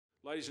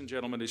Ladies and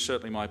gentlemen, it's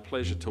certainly my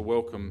pleasure to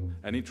welcome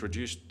and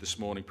introduce this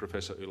morning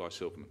Professor Eli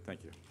Silverman.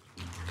 Thank you.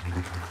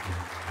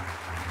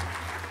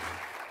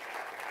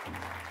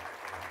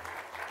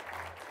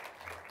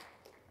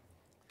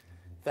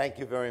 Thank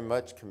you very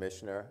much,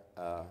 Commissioner.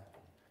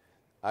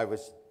 I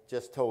was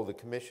just told the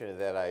Commissioner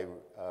that I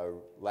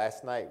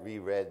last night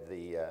reread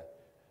the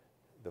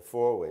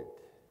foreword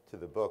to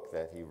the book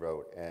that he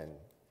wrote, and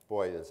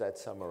boy, does that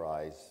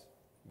summarize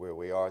where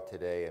we are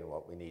today and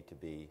what we need to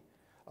be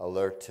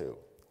alert to.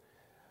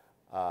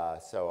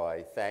 So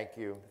I thank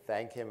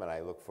him, and I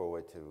look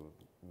forward to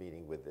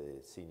meeting with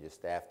the senior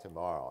staff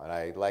tomorrow. And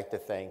I'd like to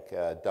thank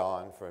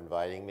Don for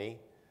inviting me.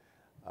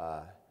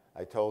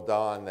 I told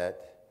Don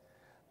that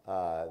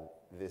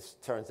this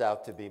turns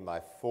out to be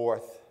my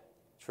 4th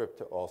trip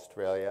to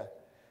Australia,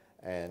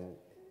 and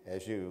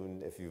if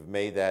you've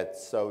made that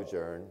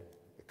sojourn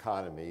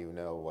economy, you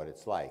know what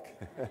it's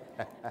like.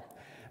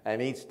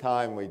 And each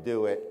time we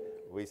do it,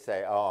 we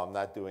say, oh, I'm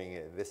not doing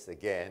this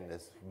again,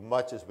 as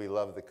much as we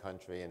love the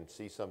country and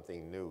see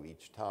something new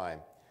each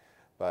time.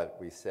 But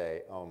we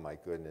say, oh my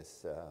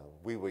goodness,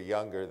 we were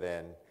younger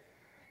then.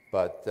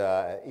 But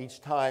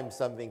each time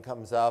something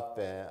comes up,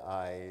 and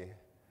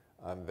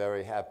I'm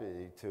very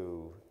happy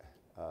to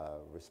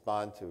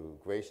respond to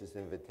gracious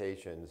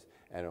invitations,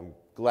 and I'm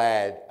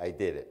glad I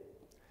did it.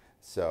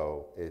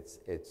 So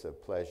it's a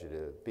pleasure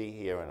to be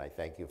here, and I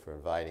thank you for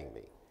inviting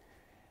me.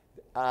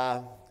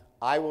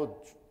 I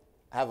will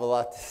have a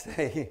lot to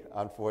say,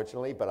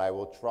 unfortunately, but I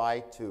will try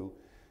to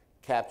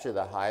capture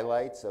the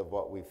highlights of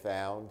what we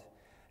found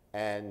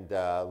and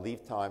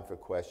leave time for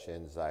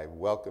questions. I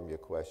welcome your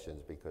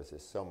questions because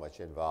there's so much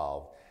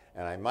involved.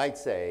 And I might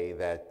say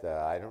that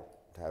I don't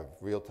have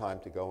real time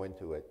to go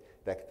into it,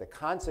 that the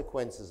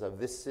consequences of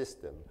this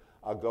system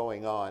are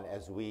going on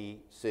as we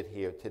sit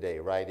here today,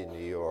 right in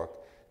New York.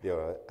 There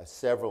are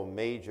several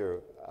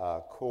major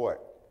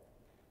court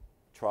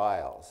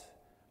trials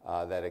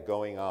that are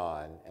going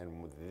on,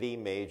 and the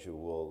major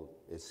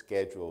is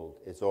scheduled,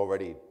 it's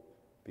already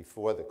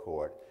before the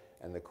court,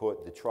 and the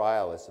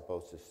trial is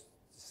supposed to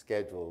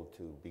schedule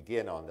to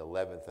begin on the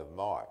 11th of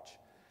March.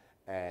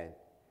 And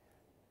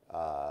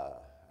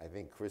I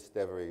think Chris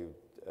Devery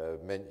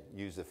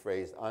used the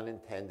phrase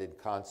unintended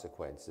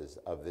consequences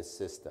of this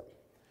system.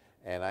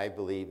 And I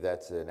believe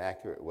that's an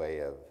accurate way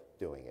of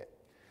doing it.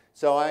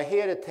 So I'm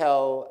here to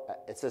tell,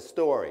 it's a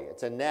story,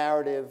 it's a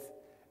narrative,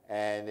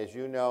 and as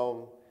you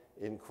know,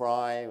 in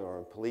crime or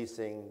in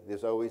policing,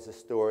 there's always a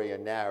story, a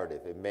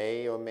narrative. It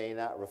may or may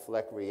not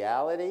reflect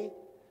reality,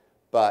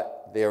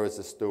 but there is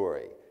a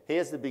story.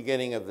 Here's the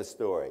beginning of the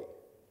story.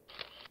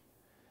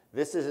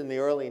 This is in the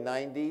early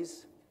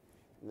 90s,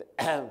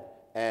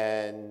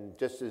 and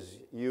just as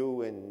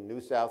you in New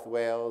South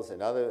Wales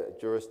and other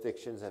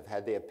jurisdictions have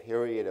had their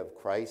period of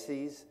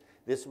crises,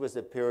 this was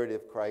a period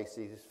of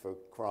crises for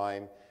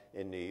crime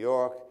in New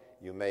York.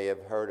 You may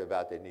have heard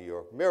about the New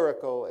York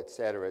Miracle, et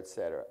cetera, et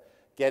cetera.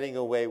 Getting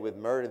away with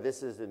murder,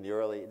 this is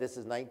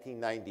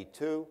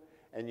 1992,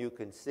 and you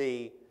can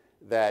see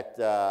that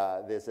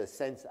there's a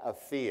sense of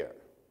fear.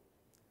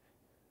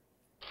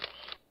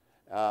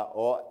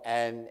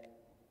 And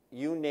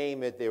you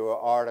name it, there were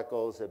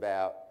articles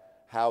about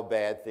how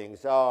bad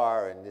things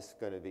are, and this is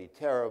going to be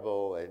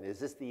terrible, and is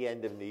this the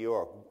end of New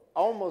York?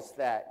 Almost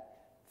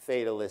that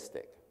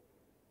fatalistic.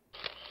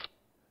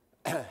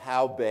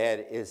 How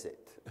bad is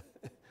it?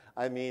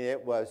 I mean,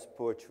 it was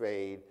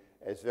portrayed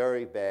as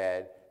very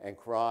bad, and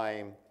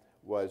crime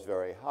was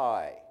very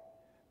high.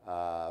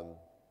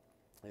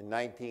 In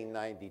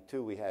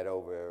 1992, we had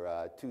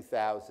over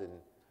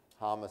 2,000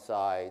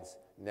 homicides.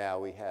 Now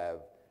we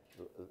have,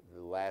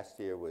 the last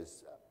year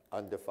was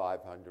under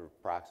 500,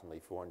 approximately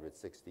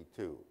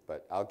 462.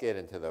 But I'll get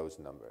into those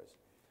numbers.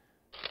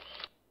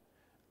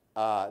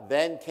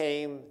 Then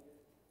came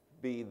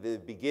the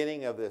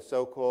beginning of the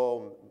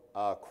so-called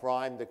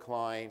crime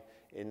decline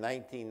in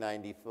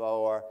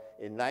 1994,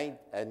 in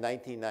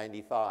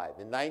 1995.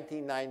 In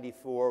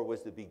 1994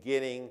 was the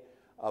beginning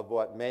of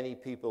what many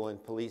people in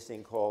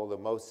policing call the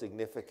most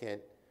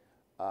significant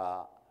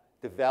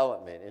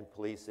development in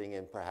policing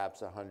in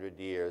perhaps 100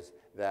 years.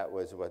 That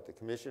was what the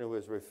Commissioner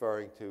was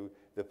referring to,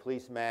 the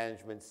police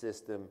management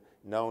system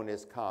known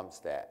as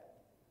CompStat.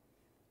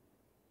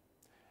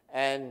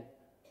 And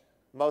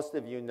most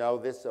of you know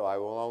this, so I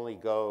will only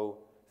go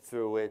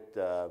through it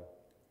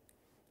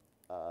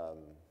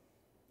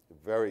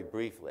very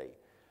briefly.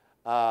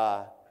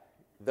 I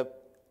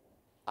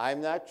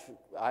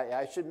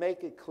should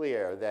make it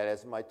clear that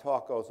as my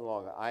talk goes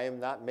along, I am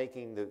not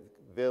making the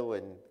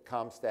villain,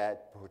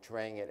 CompStat,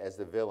 portraying it as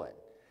the villain.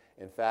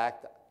 In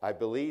fact, I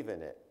believe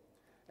in it.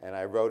 And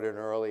I wrote an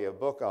earlier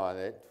book on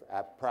it,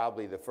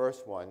 probably the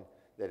first one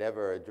that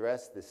ever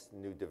addressed this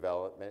new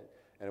development,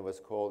 and it was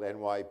called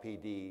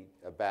NYPD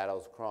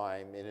Battles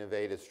Crime,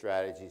 Innovative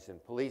Strategies in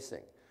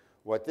Policing.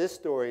 What this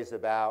story is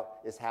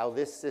about is how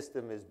this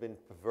system has been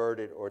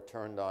perverted or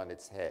turned on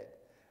its head,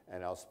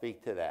 and I'll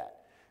speak to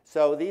that.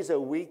 So these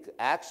are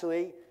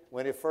actually,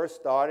 when it first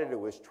started, it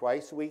was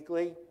twice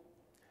weekly.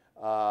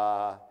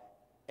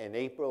 In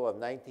April of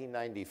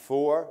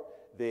 1994,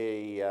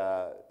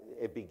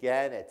 it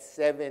began at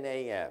 7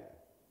 a.m.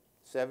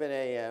 7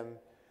 a.m.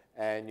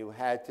 and you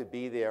had to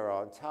be there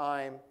on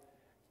time.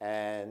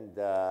 And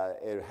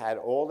it had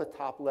all the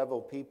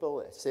top-level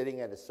people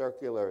sitting at a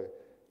circular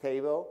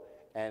table.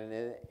 And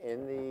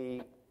in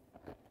the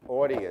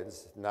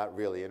audience, not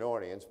really an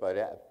audience,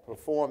 but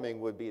performing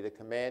would be the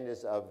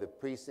commanders of the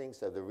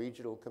precincts, of the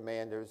regional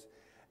commanders.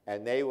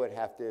 And they were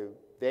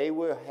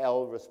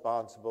held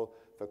responsible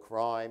for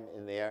crime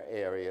in their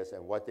areas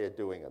and what they're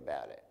doing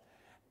about it.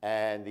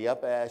 And the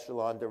upper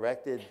echelon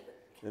directed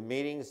the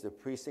meetings. The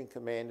precinct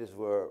commanders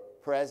were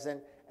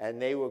present,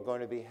 and they were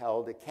going to be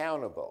held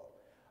accountable.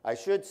 I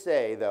should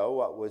say, though,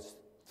 what was,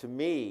 to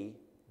me,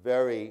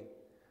 very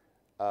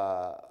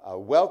a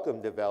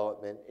welcome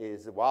development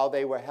is while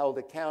they were held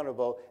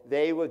accountable,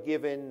 they were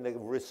given the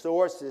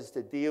resources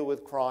to deal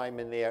with crime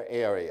in their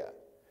area.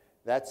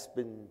 That's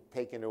been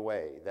taken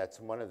away. That's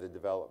one of the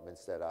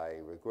developments that I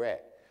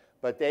regret.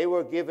 But they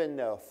were given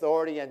the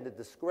authority and the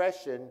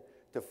discretion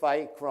to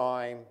fight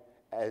crime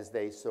as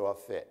they saw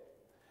fit,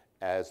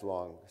 as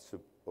long as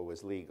it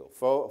was legal.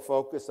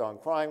 Focus on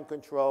crime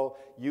control,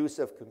 use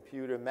of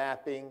computer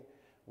mapping,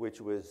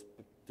 which was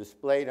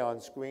displayed on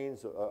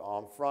screens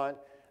on front,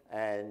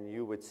 and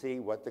you would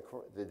see what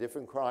the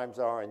different crimes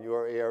are in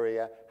your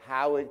area,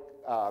 how it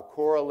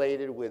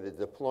correlated with the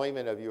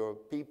deployment of your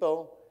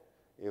people.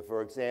 If,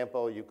 for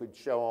example, you could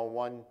show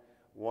on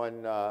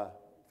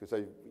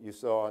because you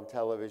saw on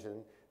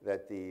television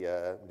that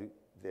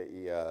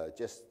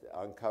just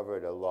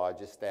uncovered a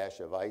largest stash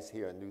of ice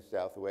here in New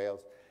South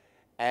Wales,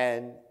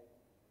 and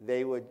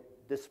they would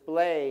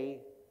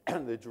display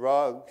the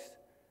drugs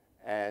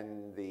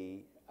and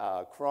the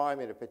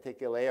crime in a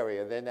particular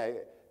area. Then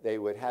they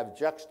would have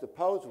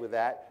juxtaposed with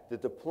that the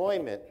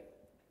deployment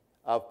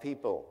of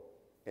people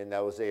in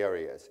those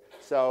areas.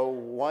 So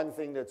one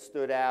thing that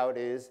stood out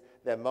is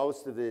that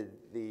most of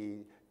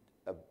the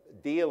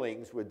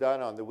dealings were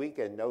done on the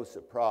weekend, no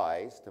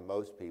surprise to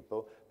most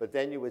people, but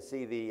then you would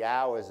see the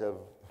hours of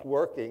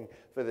working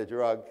for the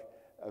drug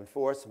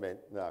enforcement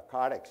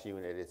narcotics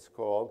unit, it's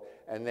called,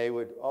 and they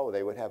would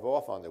have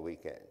off on the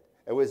weekend.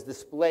 It was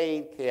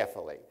displayed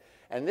carefully.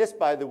 And this,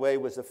 by the way,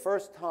 was the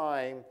first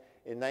time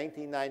in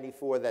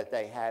 1994 that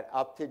they had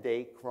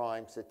up-to-date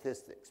crime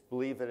statistics,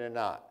 believe it or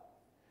not.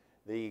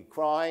 The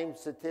crime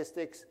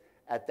statistics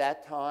at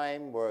that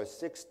time were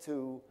 6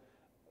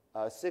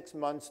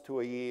 months to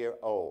a year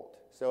old.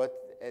 So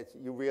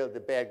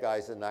the bad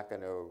guys are not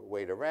going to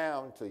wait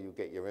around till you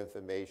get your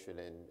information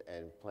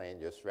and plan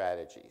your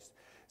strategies.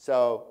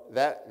 So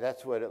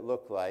that's what it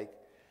looked like.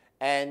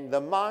 And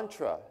the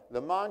mantra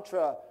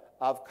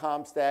of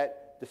CompStat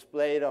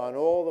displayed on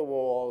all the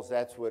walls,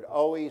 that's what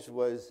always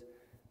was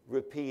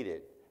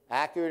repeated.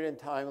 Accurate and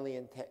timely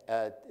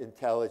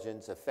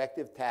intelligence,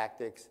 effective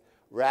tactics,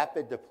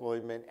 rapid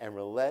deployment, and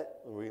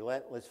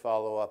relentless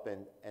follow-up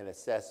and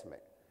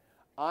assessment.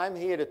 I'm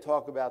here to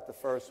talk about the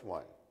first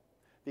one,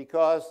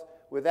 because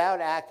without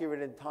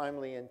accurate and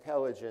timely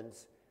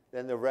intelligence,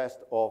 then the rest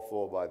all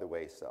fall by the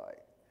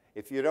wayside.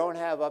 If you don't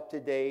have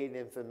up-to-date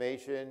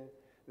information,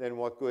 then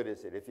what good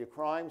is it? If your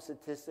crime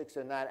statistics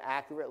are not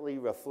accurately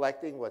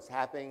reflecting what's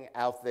happening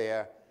out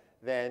there,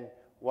 then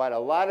what a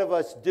lot of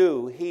us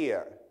do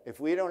here, if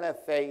we don't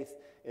have faith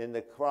in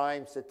the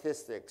crime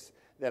statistics,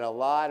 then a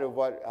lot of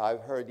what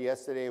I've heard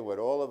yesterday and what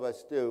all of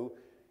us do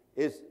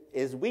is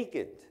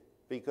weakened,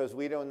 because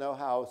we don't know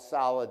how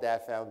solid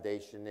that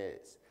foundation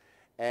is.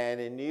 And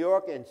in New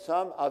York and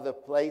some other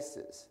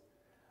places,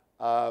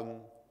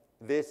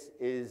 this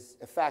is,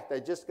 in fact, I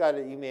just got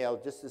an email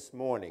just this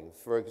morning,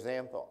 for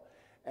example,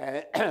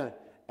 and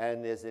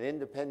there's an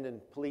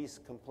independent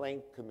police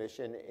complaint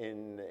commission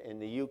in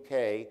the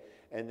UK,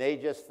 and they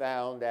just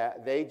found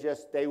that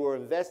they were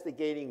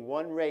investigating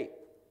one rape,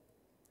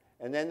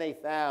 and then they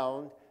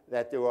found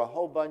that there were a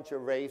whole bunch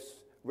of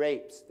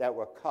rapes that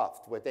were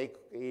cuffed, what they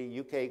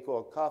UK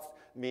call cuffed,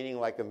 meaning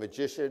like a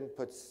magician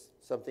puts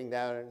something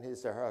down in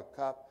his or her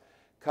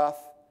cuff.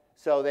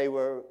 So they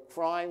were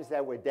crimes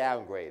that were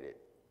downgraded.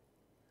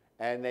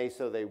 And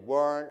so they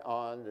weren't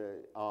on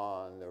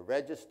the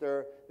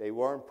register, they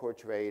weren't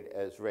portrayed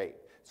as rape.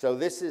 So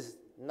this is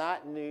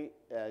not new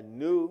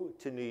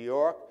to New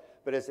York,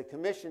 but as the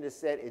commission has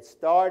said, it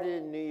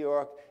started in New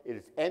York, it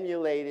is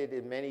emulated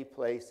in many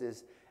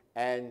places,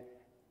 and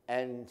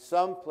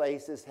some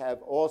places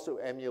have also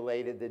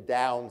emulated the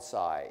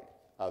downside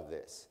of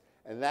this.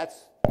 And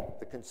that's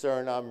the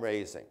concern I'm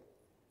raising.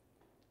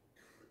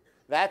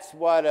 That's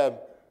what a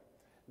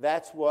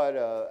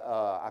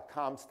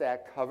CompStat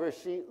cover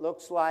sheet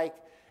looks like,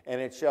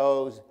 and it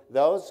shows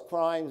those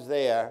crimes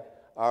there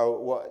are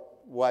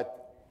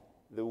what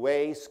the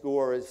way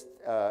score is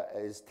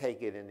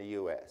taken in the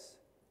U.S.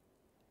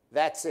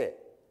 That's it.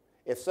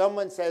 If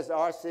someone says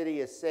our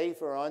city is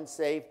safe or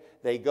unsafe,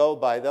 they go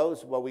by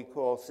those, what we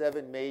call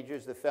 7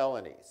 majors, the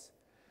felonies.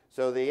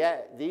 So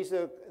these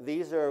are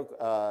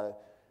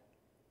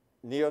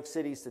New York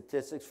City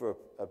statistics for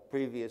a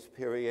previous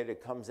period.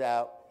 It comes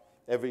out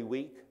every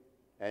week,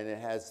 and it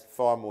has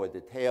far more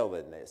detail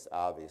than this,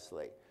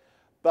 obviously.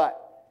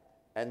 But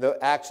And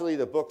actually,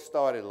 the book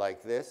started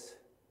like this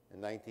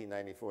in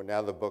 1994.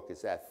 Now the book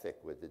is that thick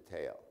with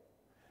detail.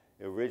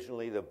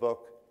 Originally, the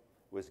book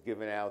was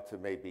given out to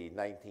maybe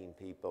 19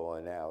 people,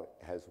 and now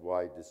it has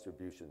wide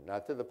distribution.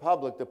 Not to the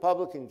public. The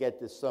public can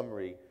get this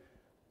summary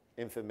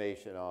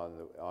information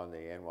on the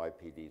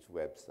NYPD's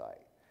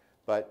website.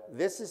 But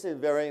this is a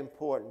very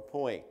important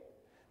point,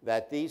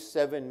 that these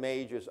 7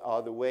 majors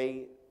are the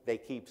way they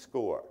keep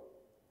score,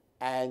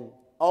 and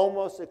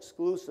almost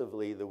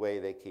exclusively the way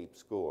they keep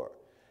score.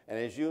 And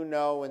as you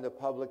know, in the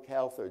public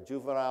health or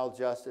juvenile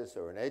justice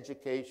or in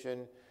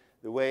education,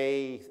 the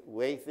way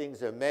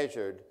things are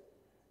measured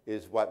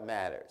is what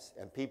matters.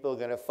 And people are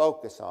going to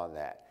focus on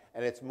that.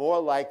 And it's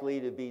more likely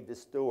to be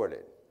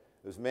distorted.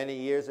 It was many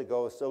years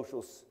ago, a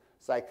social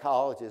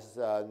psychologist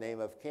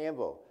named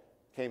Campbell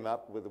came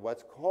up with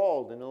what's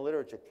called in the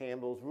literature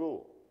Campbell's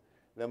rule.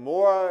 The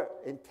more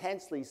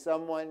intensely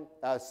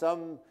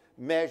some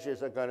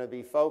measures are going to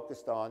be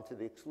focused on to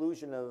the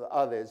exclusion of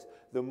others,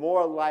 the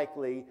more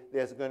likely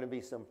there's going to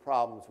be some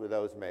problems with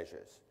those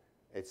measures.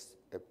 It's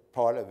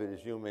part of it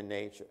is human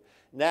nature.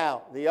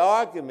 Now, the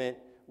argument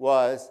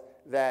was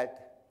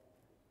that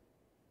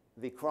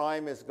the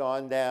crime has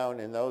gone down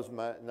in those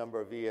number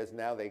of years.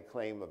 Now they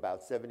claim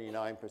about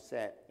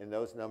 79% in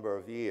those number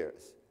of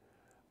years.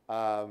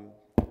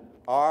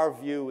 Our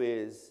view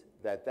is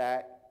that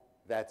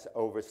that's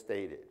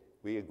overstated.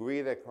 We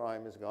agree that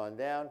crime has gone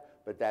down,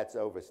 but that's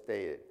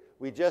overstated.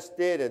 We just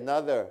did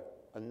another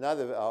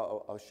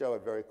I'll show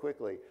it very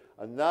quickly,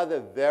 another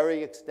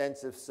very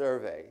extensive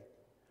survey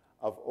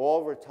of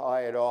all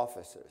retired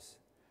officers.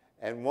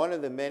 And one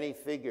of the many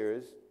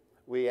figures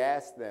we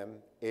asked them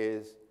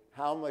is,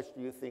 how much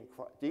do you think,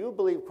 do you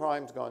believe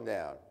crime's gone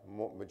down?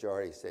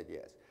 Majority said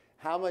yes.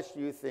 How much do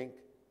you think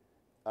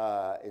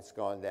it's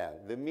gone down?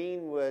 The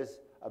mean was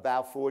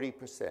about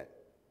 40%,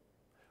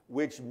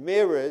 which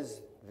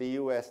mirrors the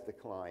U.S.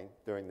 decline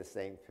during the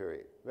same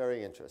period.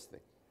 Very interesting.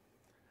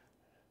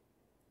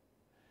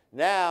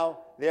 Now,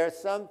 there are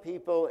some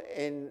people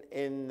in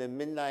the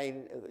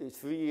mid-90s,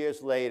 3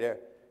 years later,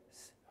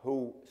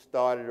 who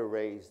started to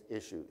raise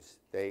issues.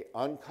 They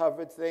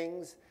uncovered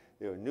things.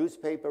 There were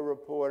newspaper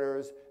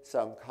reporters.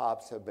 Some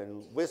cops have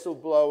been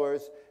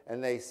whistleblowers.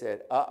 And they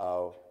said,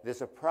 uh-oh,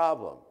 there's a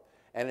problem.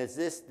 And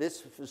this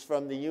was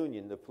from the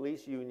union, the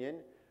police union,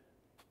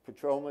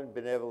 Patrolman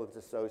Benevolence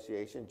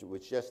Association,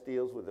 which just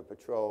deals with the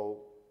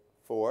patrol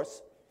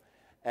force.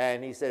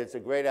 And he said it's a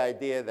great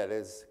idea that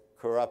is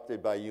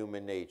corrupted by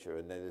human nature,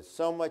 and there's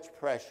so much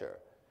pressure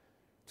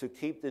to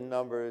keep the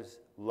numbers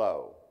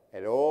low.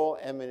 It all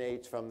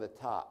emanates from the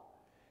top.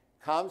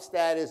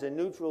 CompStat is a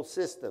neutral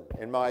system,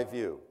 in my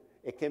view.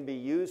 It can be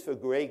used for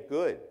great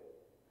good,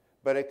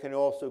 but it can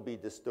also be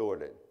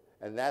distorted.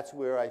 And that's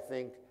where I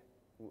think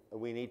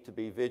we need to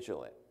be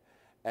vigilant.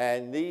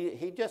 And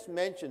he just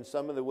mentioned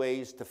some of the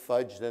ways to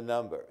fudge the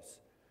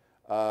numbers.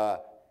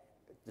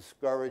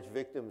 Discourage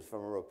victims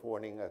from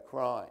reporting a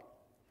crime.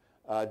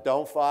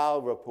 Don't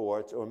file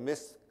reports or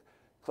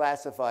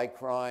misclassify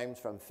crimes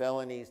from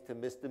felonies to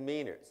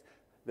misdemeanors.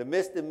 The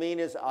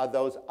misdemeanors are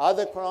those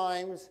other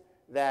crimes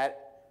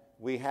that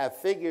we have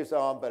figures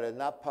on but are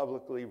not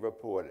publicly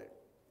reported.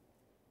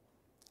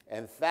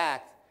 In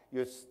fact,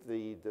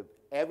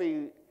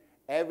 every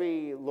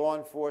law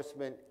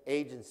enforcement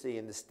agency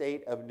in the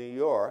state of New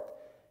York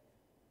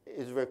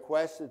is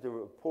requested to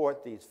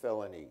report these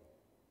non-felony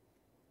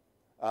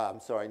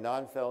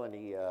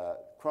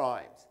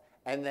crimes.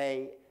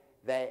 And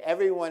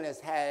everyone has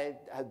had,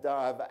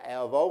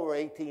 of over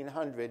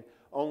 1,800,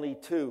 only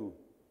 2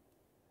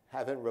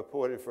 haven't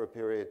reported for a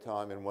period of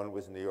time, and 1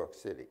 was New York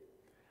City.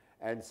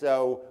 And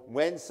so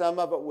when some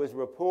of it was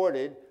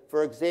reported,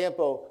 for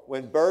example,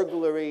 when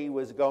burglary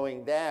was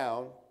going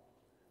down,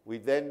 we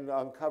then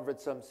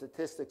uncovered some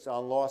statistics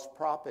on lost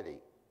property.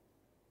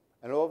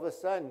 And all of a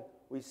sudden,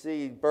 we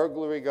see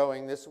burglary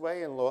going this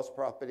way and lost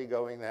property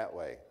going that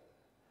way.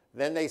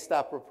 Then they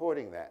stop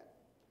reporting that.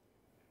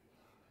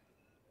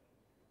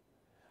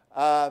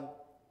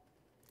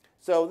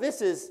 So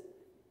this is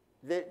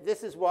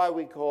why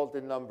we call it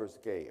the numbers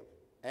game.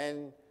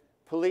 And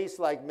police,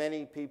 like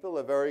many people,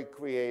 are very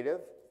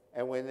creative.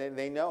 And when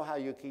they know how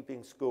you're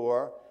keeping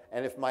score,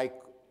 and if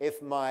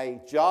my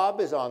job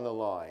is on the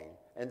line,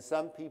 and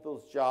some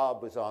people's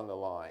job was on the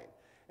line,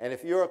 and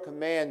if you're a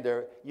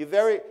commander,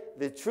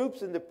 the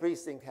troops in the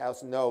precinct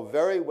house know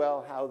very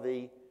well how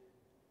the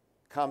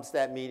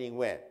CompStat meeting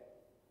went,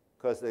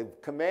 because the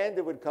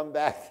commander would come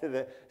back to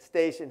the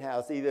station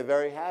house either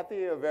very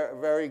happy or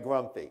very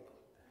grumpy.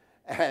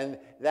 And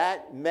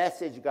that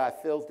message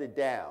got filtered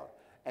down.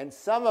 And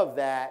some of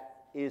that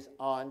is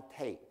on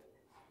tape.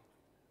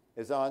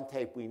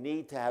 We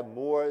need to have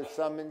more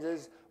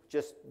summonses,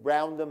 just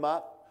round them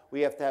up.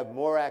 We have to have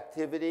more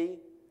activity.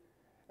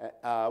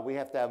 We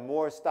have to have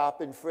more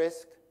stop and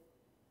frisk.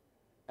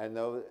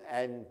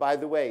 And by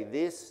the way,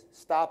 this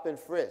stop and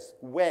frisk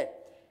went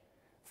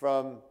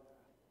from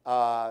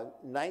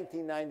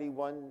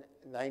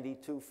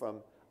 1991-92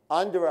 from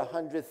under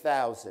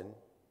 100,000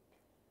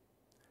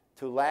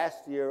 to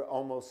last year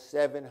almost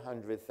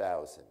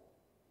 700,000.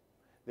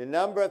 The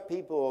number of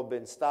people who have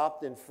been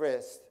stopped and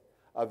frisked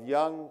of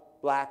young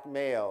black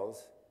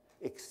males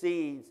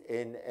exceeds,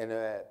 in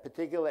a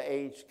particular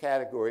age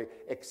category,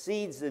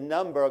 exceeds the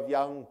number of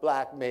young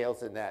black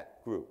males in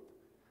that group.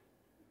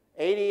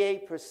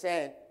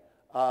 88%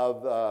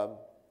 of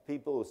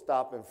people who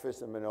stop and frisk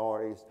the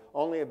minorities,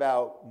 only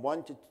about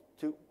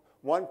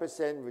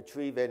 1%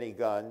 retrieve any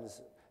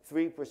guns,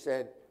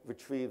 3%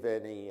 retrieve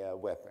any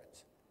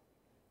weapons.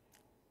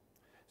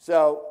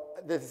 So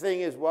the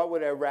thing is, what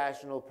would a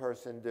rational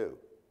person do?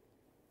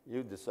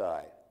 You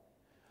decide.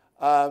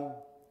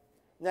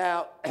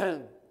 Now,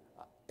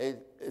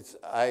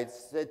 I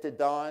said to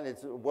Don,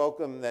 it's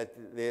welcome that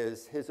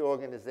there's his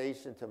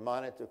organization to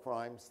monitor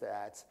crime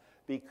stats,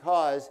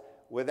 because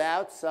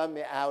without some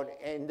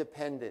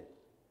independent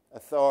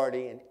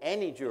authority in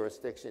any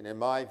jurisdiction, in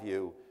my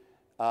view,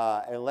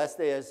 unless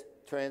there's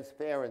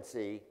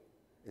transparency,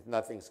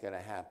 nothing's going to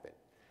happen.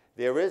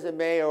 There is a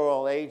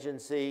mayoral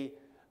agency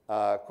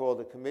called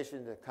the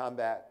Commission to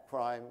Combat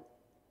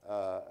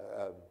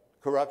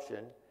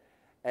Corruption,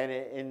 and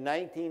in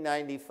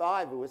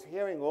 1995, it was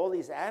hearing all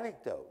these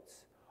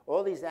anecdotes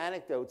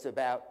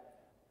about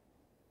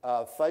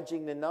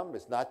fudging the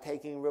numbers, not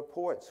taking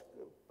reports.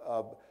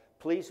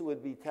 Police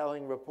would be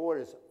telling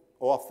reporters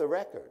off the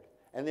record.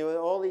 And there were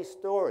all these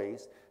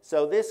stories.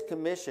 So this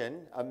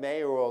commission, a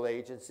mayoral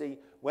agency,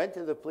 went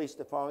to the police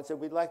department and said,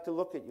 we'd like to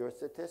look at your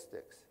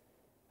statistics.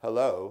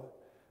 Hello.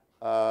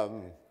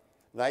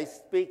 Nice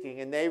speaking.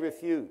 And they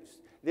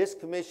refused. This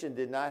commission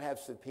did not have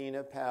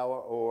subpoena power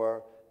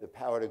or the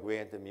power to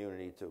grant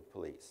immunity to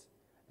police.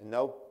 And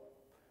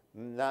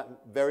not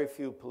very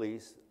few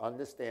police,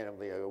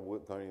 understandably, are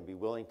going to be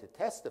willing to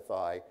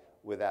testify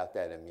without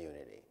that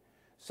immunity.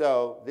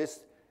 So the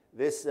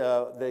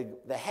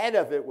head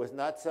of it was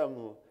not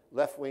some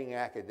left-wing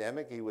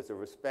academic. He was a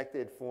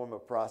respected former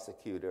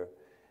prosecutor,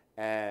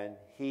 and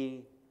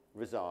he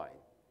resigned.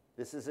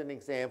 This is an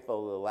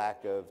example of the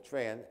lack of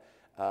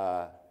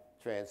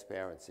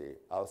transparency.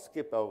 I'll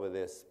skip over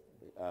this.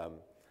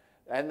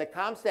 And the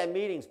ComStat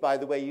meetings, by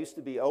the way, used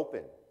to be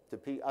open to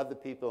other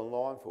people in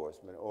law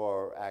enforcement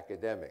or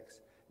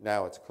academics.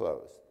 Now it's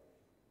closed.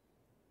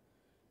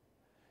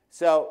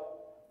 So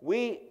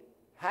why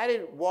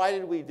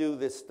did we do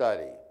this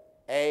study?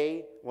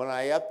 When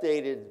I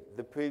updated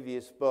the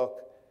previous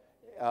book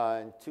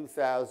in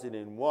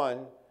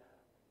 2001,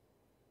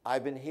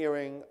 I've been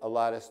hearing a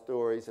lot of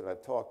stories, and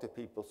I've talked to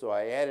people, so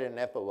I added an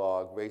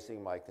epilogue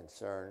raising my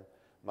concern.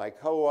 My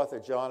co-author,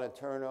 John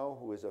Eterno,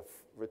 who is a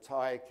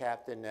retired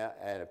captain now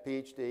and a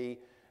PhD,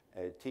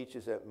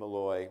 teaches at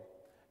Malloy,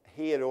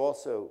 he had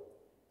also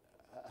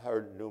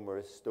heard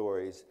numerous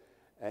stories,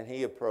 and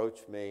he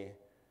approached me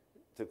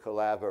to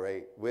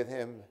collaborate with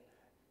him,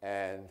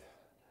 and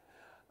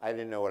I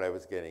didn't know what I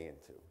was getting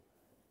into.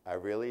 I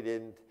really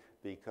didn't,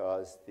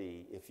 because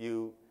if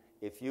you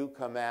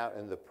come out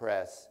in the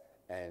press,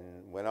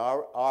 and when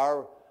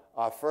our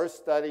first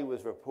study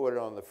was reported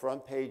on the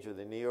front page of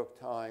the New York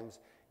Times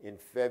in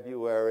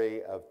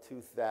February of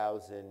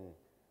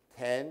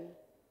 2010,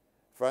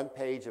 front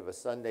page of a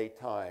Sunday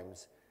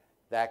Times,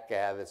 that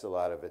gathers a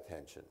lot of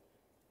attention,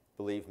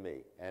 believe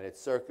me. And it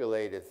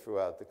circulated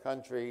throughout the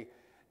country,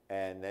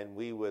 and then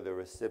we were the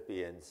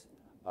recipients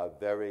of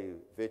very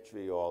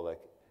vitriolic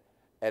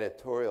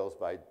editorials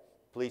by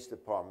police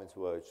departments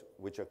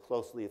which are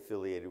closely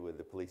affiliated with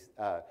the police,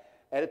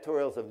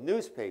 editorials of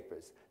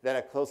newspapers that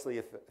are closely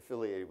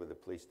affiliated with the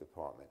police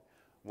department.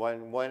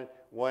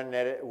 One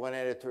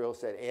editorial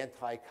said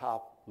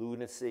anti-cop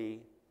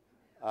lunacy.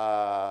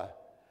 Mugging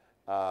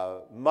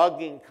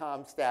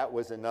ComStat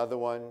was another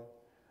one.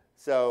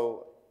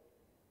 So,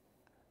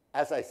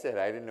 as I said,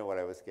 I didn't know what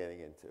I was getting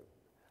into.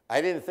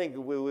 I didn't think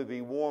we would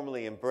be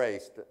warmly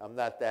embraced. I'm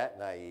not that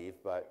naive,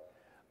 but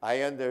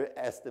I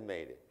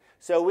underestimated.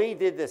 So we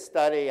did this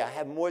study. I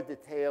have more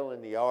detail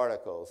in the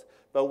articles.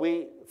 But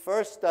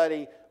first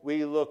study,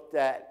 we looked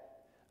at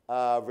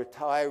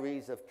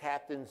retirees of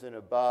captains and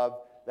above.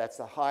 That's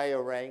a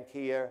higher rank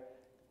here.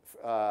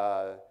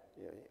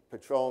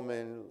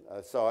 Patrolman,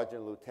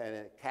 sergeant,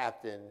 lieutenant,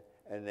 captain,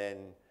 and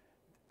then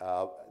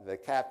the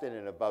captain,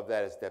 and above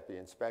that is deputy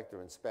inspector,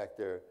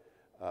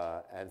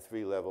 and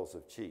 3 levels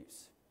of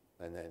chiefs,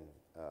 and then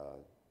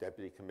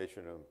deputy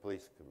commissioner and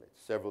police commissioner,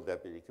 several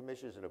deputy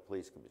commissioners and a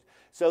police commissioner.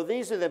 So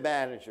these are the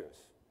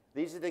managers.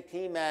 These are the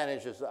key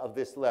managers of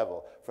this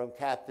level, from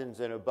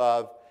captains and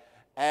above,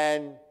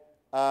 and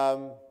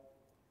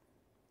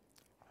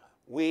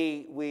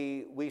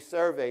we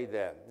surveyed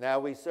them. Now,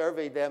 we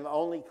surveyed them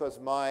only because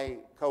my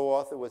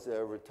co-author was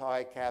a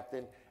retired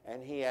captain,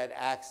 and he had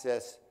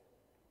access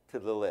to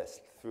the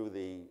list through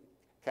the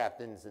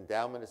Captain's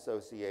Endowment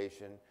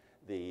Association,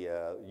 the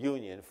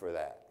union for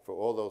that, for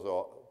all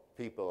those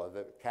people,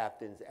 the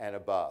captains and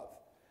above.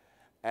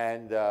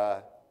 And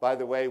by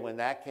the way, when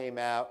that came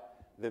out,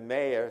 the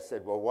mayor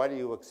said, well, what do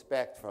you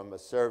expect from a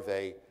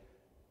survey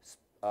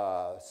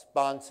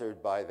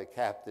sponsored by the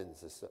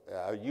captains'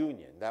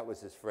 union? That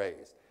was his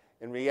phrase.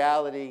 In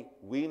reality,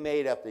 we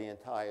made up the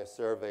entire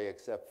survey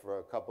except for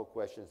a couple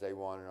questions they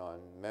wanted on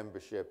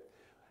membership.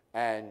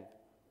 And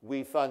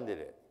we funded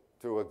it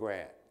through a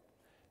grant.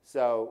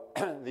 So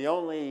the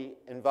only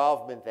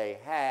involvement they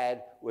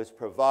had was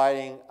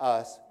providing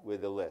us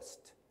with a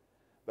list.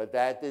 But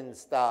that didn't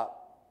stop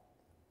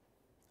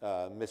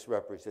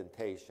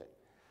misrepresentation.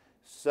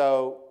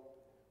 So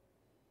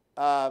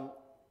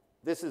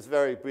this is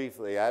very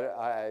briefly.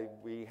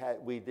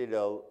 We did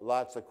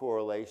lots of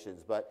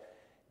correlations, but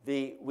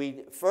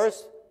we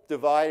first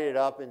divided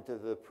up into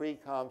the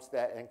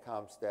pre-CompStat and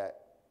CompStat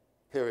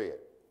period.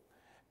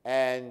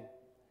 And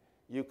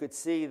you could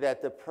see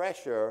that the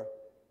pressure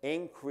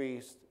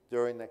increased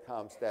during the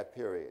CompStat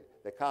period.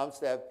 The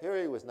CompStat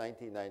period was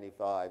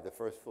 1995, the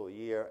first full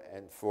year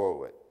and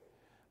forward.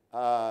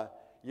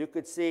 You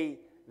could see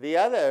the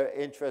other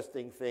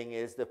interesting thing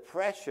is the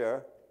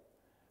pressure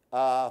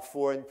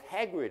for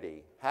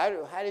integrity. How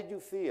did you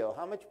feel?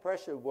 How much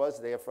pressure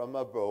was there from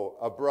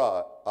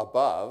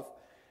above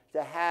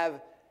to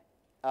have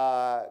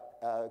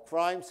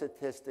crime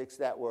statistics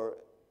that were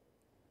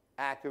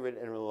accurate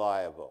and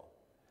reliable?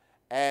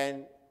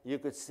 And you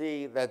could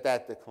see that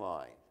that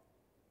declined.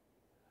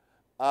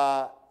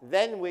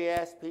 Then we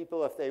asked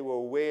people if they were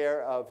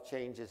aware of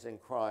changes in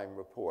crime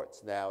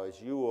reports. Now,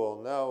 as you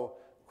all know,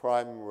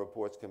 crime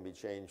reports can be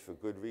changed for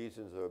good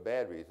reasons or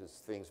bad reasons.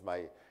 Things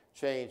might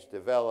change,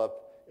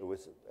 develop, it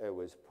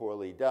was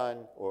poorly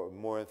done, or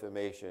more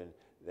information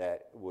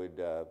that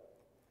would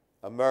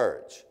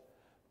emerge.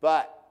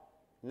 But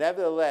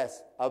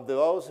nevertheless, of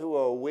those who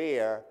are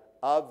aware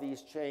of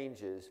these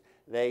changes,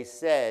 they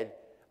said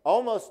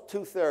almost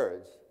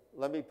 2/3,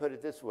 let me put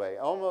it this way,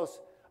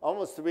 almost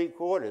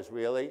 3/4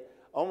 really,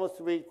 almost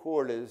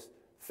 3/4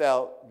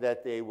 felt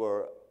that they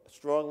were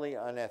strongly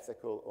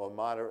unethical or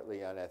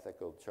moderately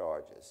unethical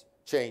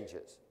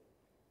changes.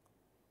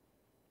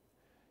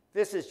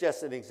 This is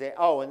just an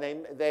example. Oh,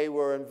 and they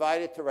were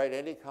invited to write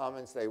any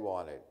comments they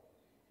wanted.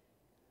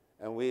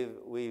 And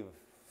we've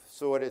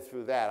sorted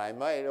through that. I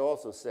might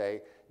also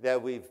say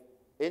that we've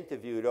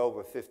interviewed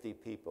over 50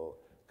 people,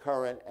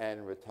 current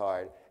and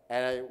retired.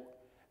 And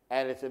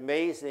it's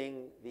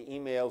amazing the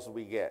emails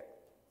we get.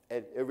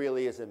 It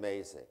really is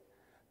amazing.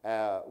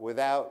 I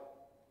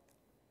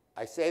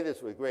say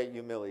this with great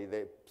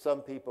humility.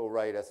 Some people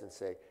write us and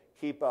say,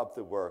 keep up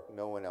the work.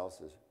 No one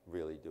else is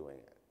really doing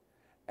it.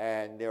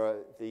 And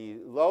the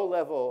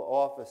low-level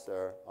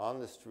officer on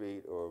the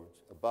street or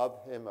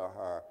above him or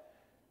her,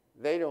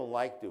 they don't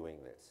like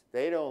doing this.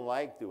 They don't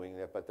like doing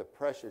that, but the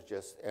pressure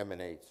just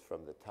emanates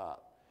from the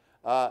top.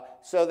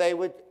 So they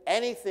would,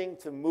 anything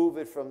to move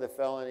it from the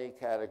felony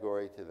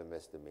category to the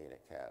misdemeanor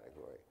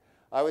category.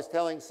 I was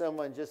telling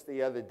someone just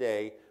the other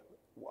day,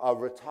 a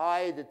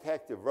retired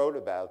detective wrote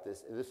about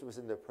this, and this was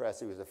in the press.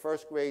 He was a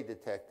first-grade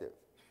detective,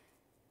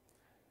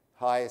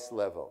 highest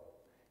level.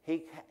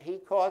 He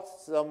caught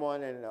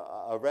someone and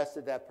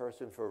arrested that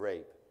person for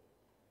rape.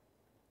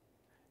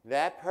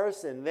 That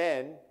person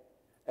then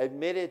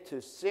admitted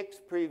to 6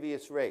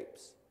 previous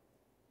rapes.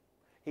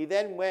 He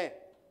then went,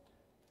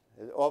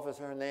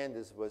 Officer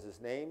Hernandez was his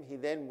name, he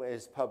then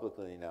is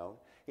publicly known.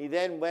 He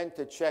then went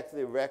to check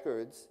the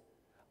records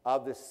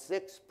of the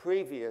 6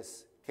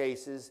 previous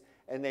cases,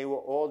 and they were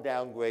all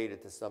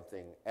downgraded to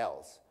something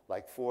else,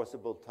 like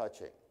forcible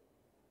touching.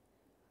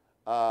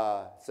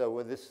 So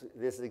with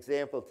this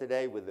example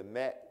today with the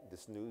Met,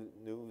 this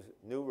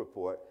new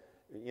report,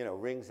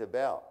 rings a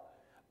bell.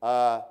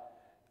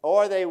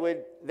 Or they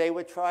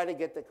would try to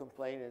get the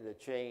complainant to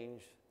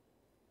change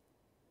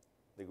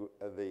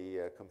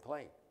the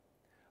complaint.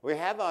 We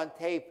have on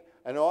tape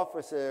an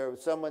officer,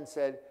 someone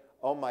said,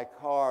 oh, my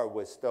car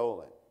was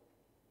stolen.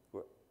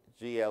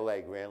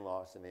 GLA, grand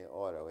loss in the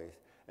auto.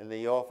 And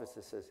the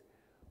officer says,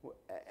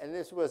 and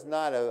this was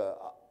not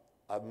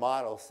a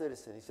model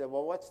citizen. He said,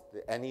 well,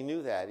 and he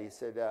knew that. He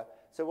said,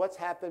 so what's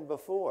happened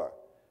before?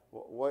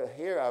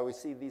 Here I would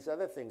see these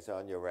other things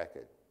on your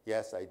record.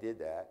 Yes, I did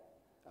that.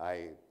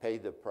 I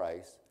paid the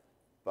price,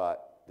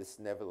 but this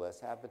nevertheless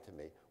happened to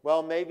me.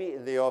 Well, maybe,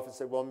 the officer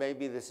said, well,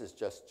 maybe this is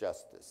just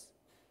justice.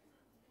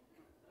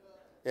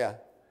 Yeah,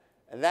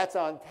 and that's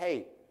on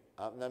tape.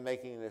 I'm not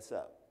making this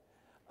up.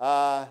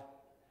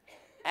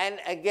 And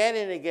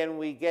again,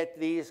 we get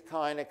these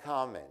kind of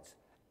comments.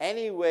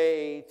 Any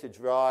way to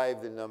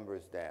drive the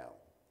numbers down.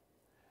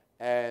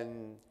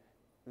 And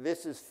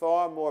this is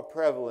far more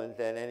prevalent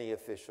than any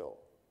official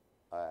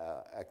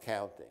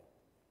accounting.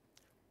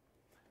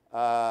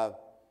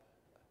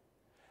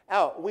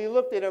 We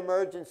looked at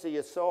emergency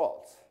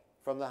assaults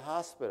from the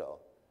hospital.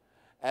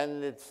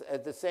 And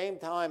at the same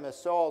time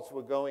assaults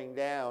were going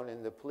down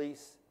in the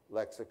police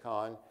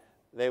lexicon,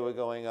 they were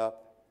going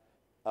up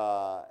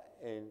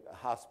in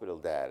hospital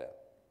data.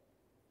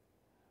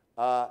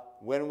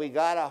 When we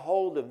got a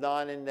hold of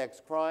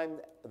non-indexed crime,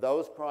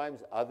 those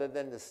crimes other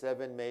than the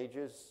 7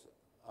 majors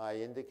I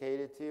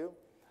indicated to you,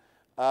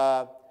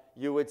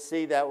 you would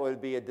see that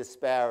would be a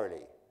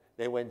disparity.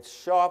 They went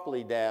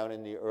sharply down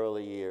in the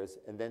early years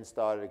and then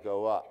started to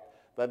go up.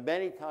 But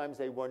many times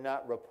they were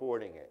not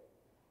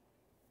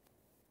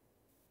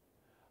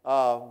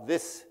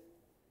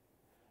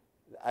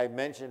I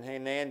mentioned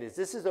Hernandez.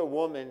 This is a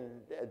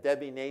woman,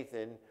 Debbie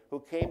Nathan, who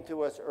came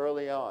to us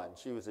early on.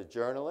 She was a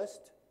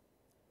journalist,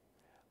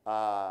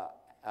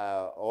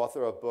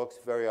 author of books,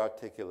 very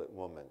articulate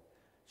woman.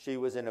 She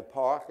was in a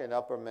park in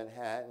Upper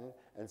Manhattan,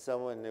 and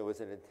there was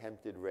an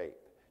attempted rape.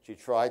 She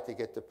tried to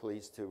get the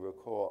police to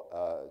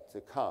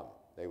come.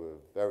 They were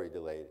very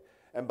delayed.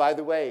 And by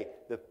the way,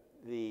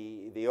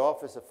 the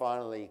officer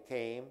finally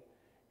came,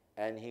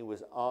 and he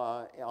was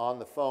on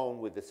the phone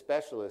with the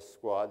specialist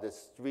squad, the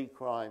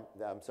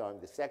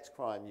sex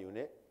crime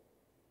unit,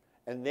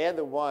 and they're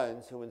the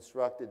ones who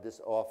instructed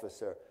this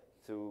officer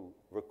to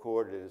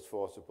record it as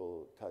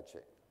forcible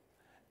touching.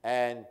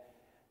 And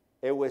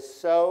it was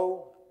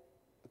so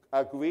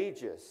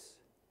egregious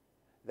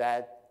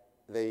that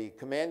the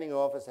commanding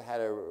officer had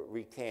to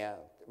recant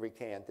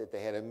it.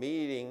 They had a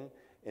meeting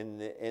in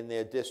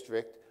their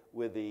district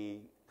with the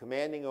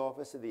commanding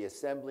officer, the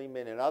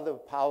assemblyman, and other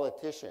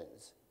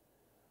politicians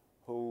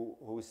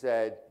who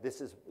said, this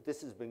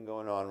has been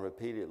going on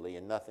repeatedly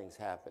and nothing's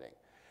happening.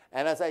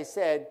 And as I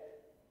said,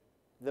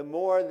 the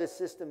more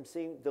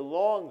the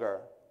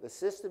longer the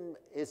system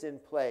is in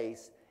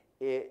place,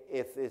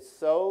 if it's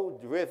so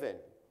driven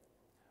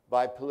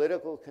by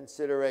political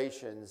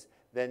considerations,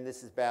 then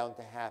this is bound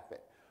to happen.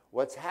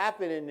 What's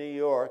happened in New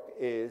York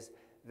is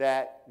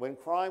that when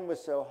crime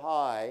was so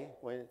high,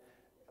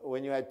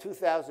 when you had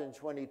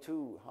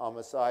 2,022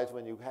 homicides,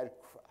 when you had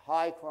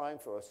high crime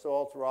for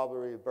assault,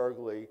 robbery,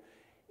 burglary,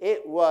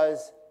 it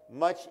was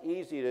much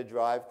easier to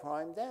drive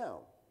crime down.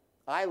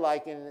 I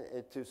liken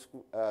it to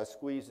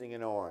squeezing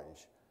an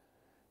orange.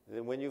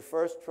 When you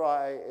first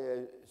try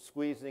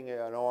squeezing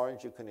an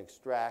orange, you can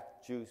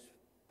extract juice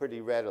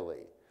pretty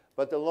readily.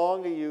 But the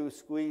longer you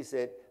squeeze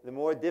it, the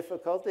more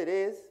difficult it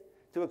is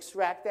to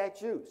extract that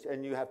juice.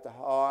 And you have to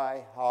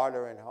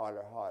harder and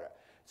harder.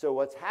 So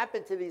what's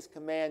happened to these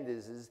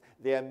commanders is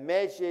they're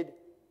measured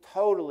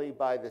totally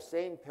by the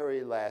same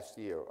period last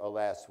year or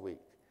last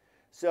week.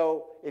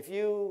 So if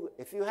you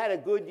had a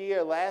good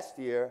year last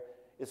year,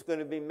 it's going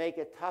to make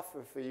it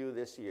tougher for you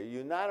this year.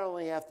 You not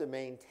only have to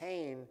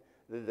maintain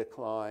the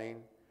decline,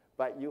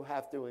 but you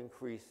have to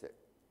increase it.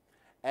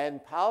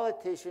 And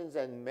politicians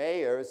and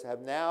mayors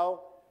have now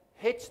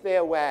hitched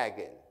their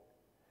wagon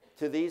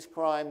to these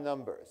crime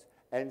numbers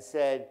and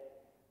said,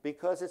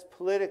 because it's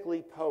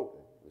politically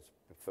potent,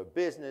 for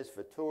business,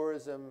 for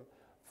tourism,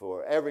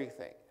 for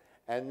everything.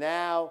 And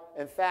now,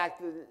 in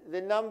fact,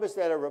 the numbers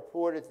that are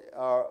reported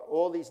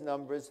all these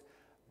numbers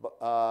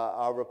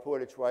are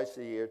reported twice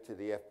a year to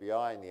the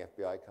FBI, and the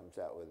FBI comes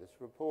out with this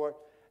report.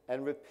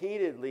 And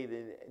repeatedly,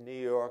 the New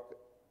York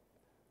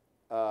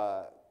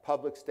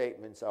public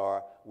statements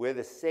are, we're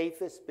the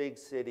safest big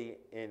city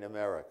in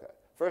America.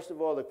 First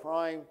of all, the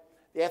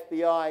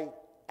FBI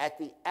at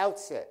the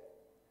outset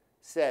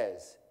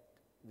says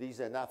these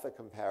are not for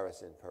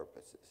comparison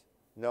purposes,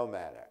 no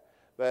matter.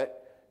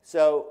 But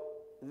so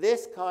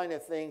this kind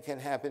of thing can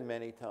happen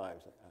many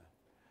times.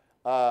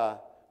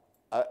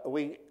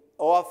 We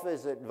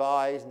officers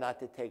advise not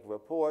to take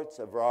reports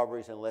of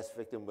robberies unless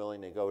victim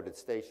willing to go to the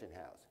station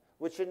house,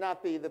 which should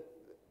not be the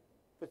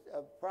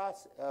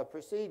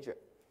procedure.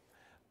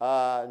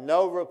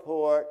 No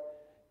report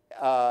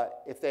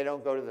if they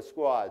don't go to the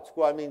squad.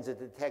 Squad means a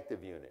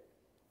detective unit.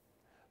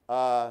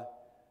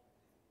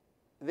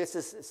 This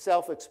is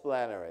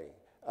self-explanatory.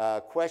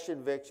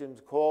 Question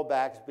victims,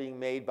 callbacks being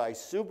made by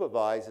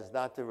supervisors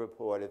not to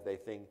report if they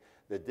think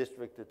the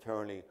district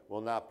attorney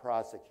will not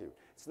prosecute.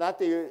 It's not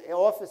the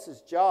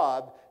officer's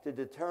job to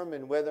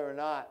determine whether or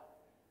not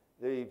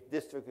the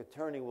district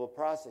attorney will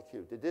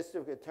prosecute. The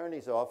district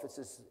attorney's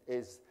office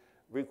is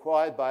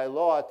required by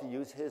law to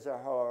use his or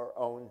her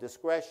own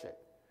discretion.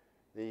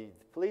 The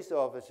police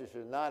officer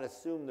should not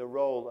assume the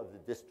role of the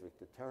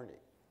district attorney.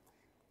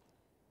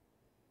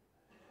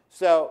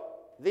 So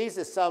these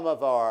are some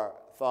of our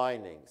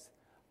findings,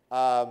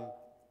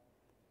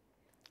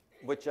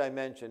 which I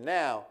mentioned.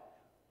 Now,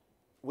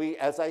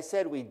 as I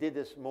said, we did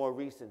this more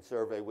recent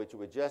survey, which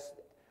we're just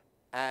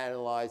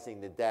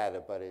analyzing the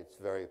data, but it's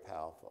very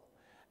powerful.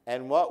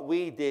 And what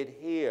we did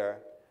here,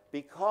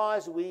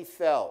 because we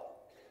felt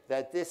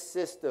that this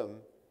system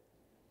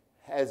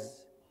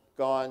has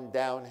gone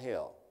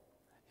downhill,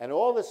 and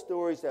all the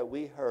stories that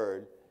we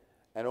heard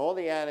and all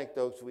the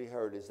anecdotes we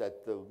heard is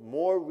that the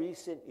more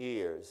recent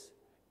years,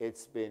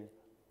 it's been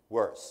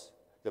worse.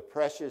 The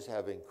pressures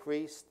have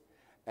increased,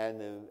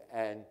 and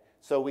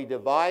so we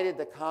divided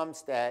the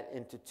CompStat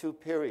into two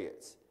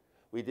periods.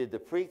 We did the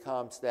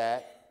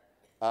pre-CompStat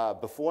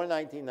before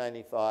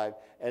 1995,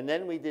 and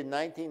then we did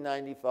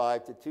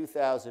 1995 to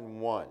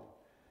 2001.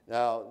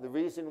 Now, the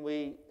reason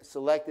we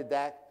selected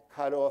that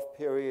cutoff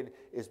period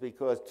is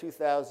because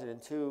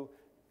 2002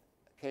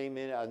 came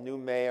in a new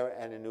mayor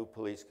and a new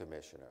police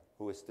commissioner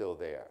who is still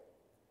there,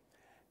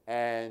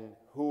 and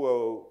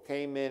who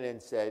came in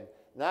and said,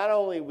 not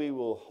only we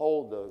will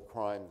hold the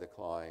crime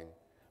decline,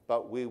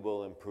 but we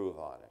will improve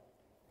on it.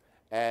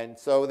 And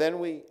so then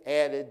we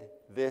added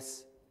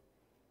this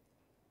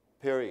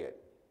period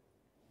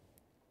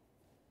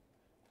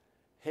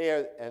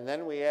here, and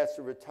then we asked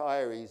the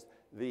retirees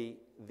the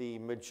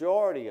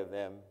majority of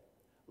them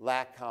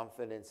lack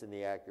confidence in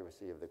the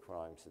accuracy of the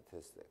crime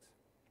statistics.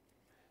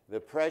 The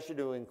pressure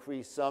to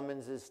increase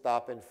summonses,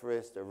 stop and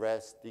frisk,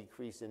 arrest,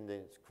 decrease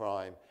index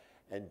crime,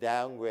 and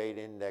downgrade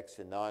index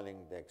to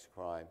non-index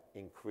crime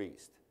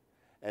increased.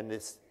 And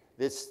this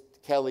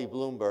Kelly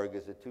Bloomberg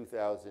is a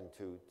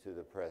 2002 to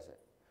the present.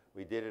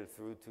 We did it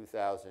through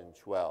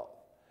 2012.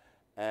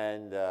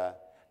 And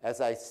as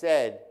I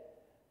said,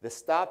 the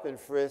stop and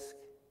frisk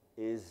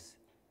this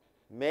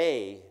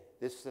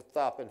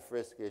stop and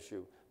frisk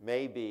issue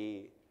may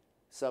be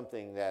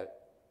something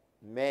that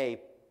may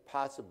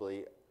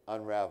possibly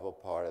unravel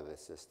part of the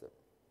system,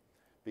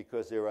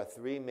 because there are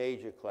 3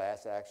 major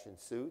class action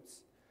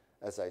suits,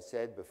 as I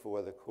said,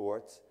 before the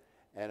courts.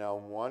 And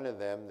on one of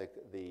them,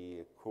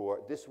 the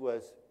court, this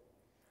was,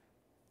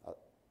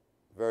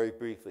 very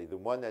briefly, the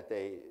one that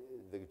the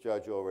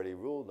judge already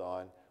ruled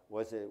on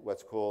was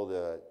what's called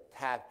a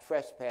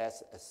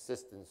trespass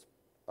assistance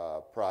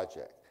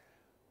project.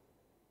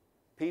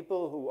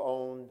 People who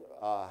owned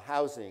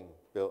housing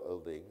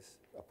buildings,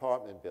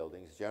 apartment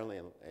buildings, generally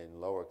in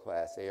lower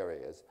class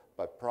areas,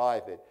 but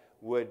private,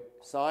 would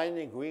sign an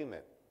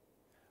agreement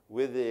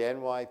with the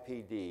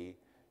NYPD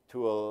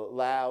to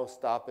allow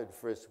stop and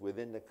frisk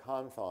within the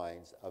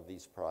confines of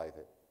these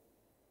private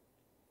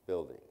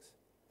buildings.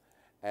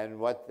 And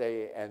what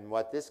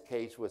this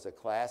case was a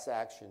class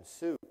action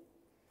suit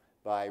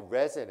by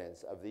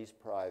residents of these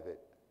private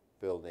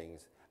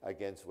buildings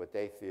against what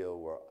they feel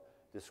were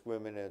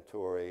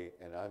discriminatory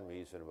and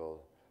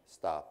unreasonable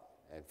stop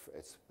and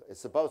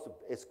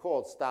it's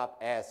called stop,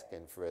 ask,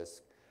 and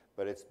frisk,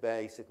 but it's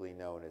basically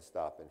known as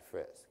stop and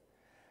frisk.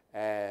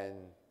 And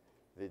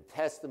the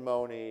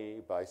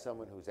testimony by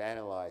someone who's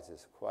analyzed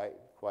this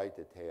quite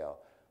detailed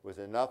was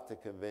enough to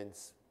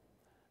convince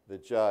the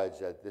judge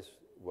that this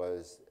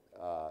was,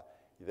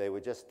 they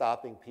were just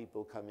stopping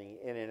people coming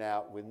in and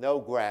out with no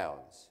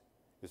grounds.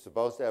 You're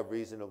supposed to have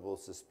reasonable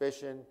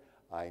suspicion.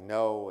 I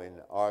know in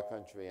our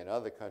country and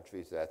other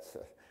countries that's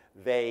a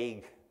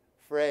vague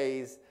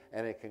phrase,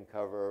 and it can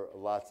cover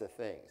lots of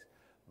things.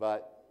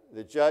 But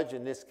the judge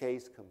in this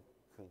case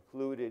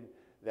concluded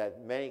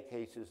that many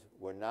cases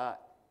were not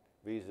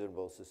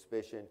reasonable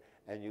suspicion,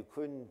 and you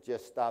couldn't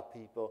just stop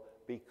people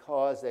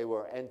because they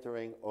were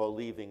entering or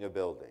leaving a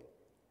building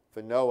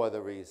for no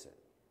other reason.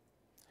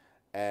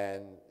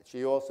 And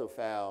she also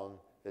found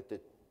that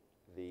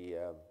the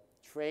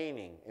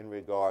training in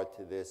regard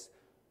to this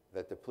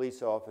that the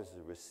police officers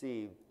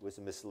received was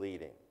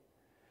misleading.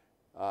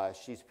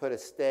 She's put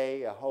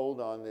a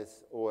hold on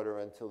this order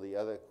until the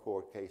other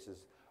court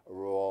cases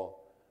are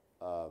all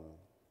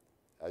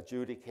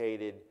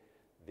adjudicated.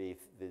 The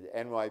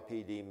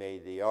NYPD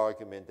made the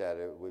argument that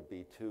it would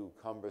be too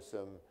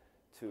cumbersome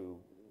to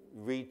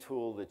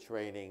retool the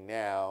training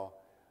now,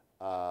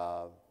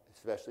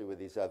 especially with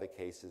these other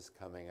cases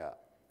coming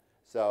up.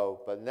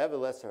 So, but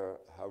nevertheless, her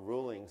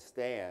ruling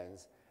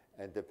stands,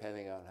 and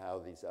depending on how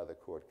these other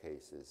court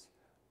cases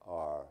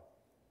are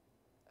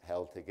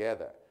held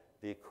together.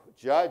 The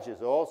judge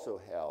has also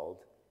held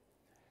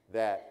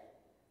that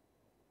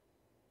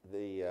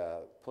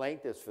the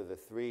plaintiffs for the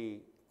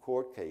 3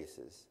 court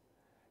cases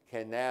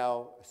can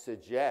now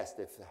suggest,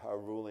 if her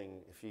ruling,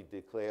 if she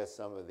declares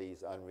some of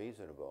these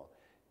unreasonable,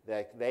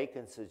 that they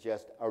can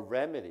suggest a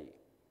remedy.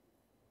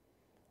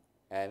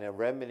 And a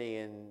remedy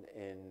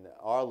in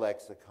our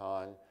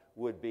lexicon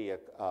would be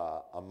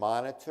a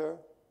monitor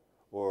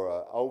or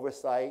an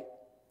oversight.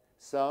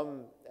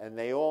 And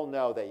they all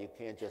know that you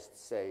can't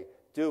just say,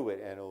 do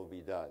it and it will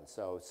be done.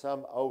 So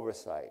some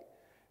oversight.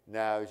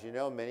 Now, as you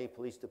know, many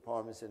police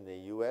departments in the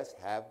U.S.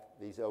 have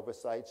these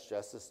oversights,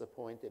 justice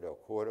appointed or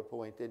court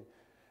appointed.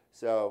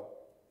 So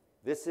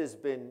this has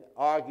been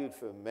argued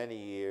for many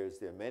years.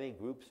 There are many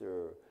groups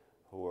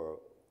who are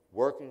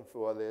working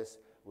for this.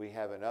 We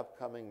have an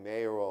upcoming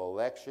mayoral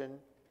election,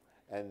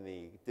 and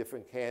the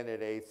different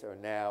candidates are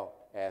now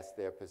asked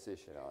their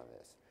position on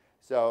this.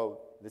 So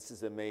this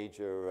is a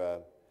major,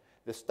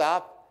 the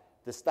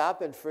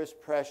stop and frisk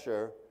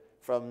pressure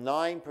from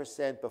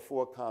 9%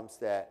 before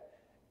CompStat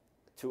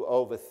to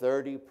over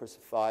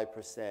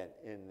 35%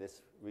 in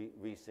this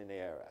recent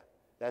era.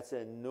 That's an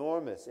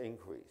enormous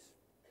increase.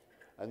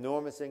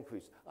 Enormous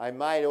increase. I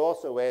might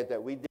also add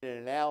that we did an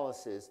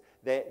analysis.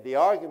 The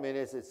argument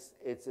is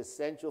it's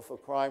essential for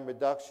crime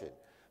reduction.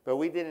 But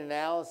we did an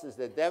analysis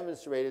that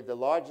demonstrated the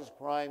largest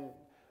crime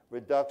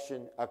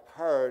reduction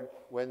occurred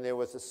when there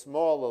was a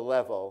smaller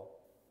level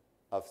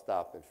of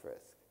stop and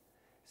frisk.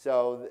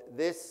 So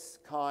this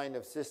kind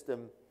of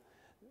system,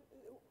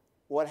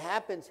 what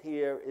happens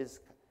here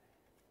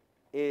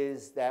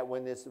is that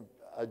when there's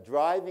a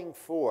driving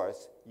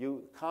force,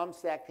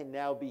 CompStat can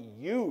now be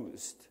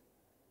used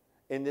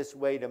in this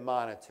way to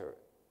monitor it.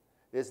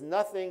 There's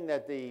nothing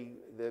that the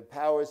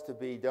powers to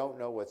be don't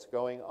know what's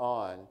going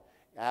on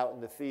out in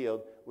the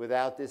field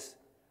without this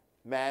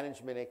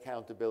management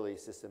accountability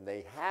system.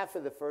 They have, for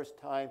the first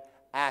time,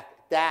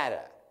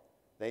 data.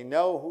 They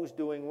know who's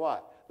doing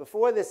what.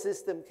 Before the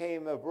system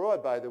came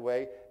abroad, by the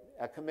way,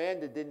 a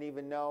commander didn't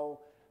even know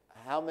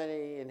how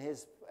many in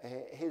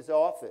his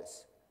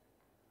office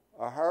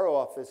or her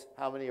office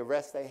how many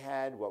arrests they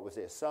had, what was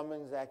their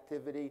summons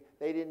activity.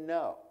 They didn't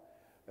know.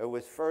 It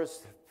was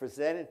first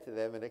presented to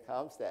them in a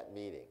ComStat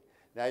meeting.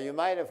 Now, you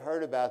might have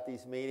heard about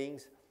these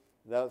meetings,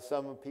 though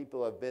some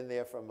people have been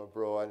there from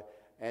abroad,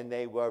 and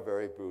they were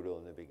very brutal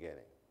in the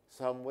beginning.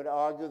 Some would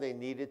argue they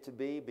needed to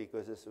be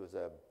because this was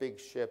a big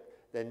ship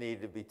that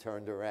needed to be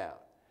turned around.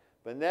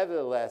 But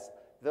nevertheless,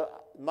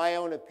 my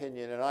own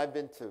opinion, and I've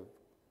been to,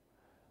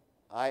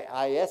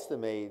 I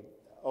estimate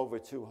over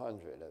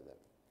 200 of them.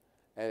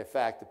 And in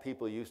fact, the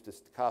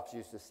cops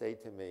used to say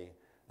to me,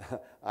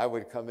 I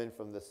would come in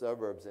from the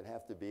suburbs and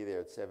have to be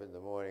there at 7 in the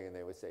morning, and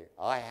they would say,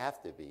 I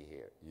have to be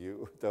here.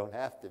 You don't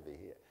have to be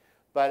here.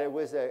 But it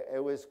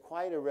was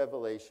quite a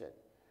revelation,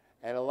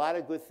 and a lot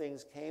of good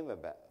things came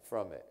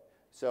from it.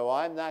 So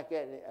I'm not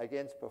getting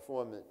against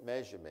performance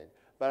measurement,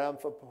 but I'm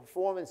for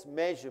performance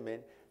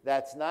measurement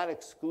that's not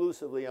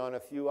exclusively on a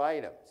few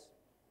items.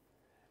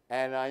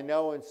 And I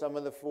know in some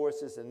of the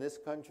forces in this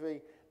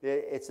country,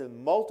 it's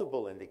in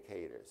multiple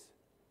indicators.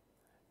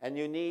 And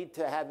you need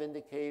to have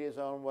indicators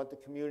on what the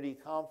community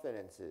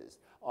confidence is,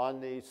 on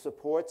the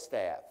support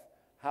staff.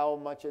 How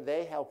much are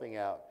they helping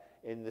out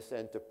in this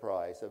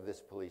enterprise of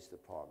this police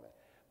department?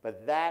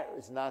 But that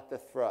is not the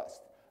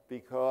thrust,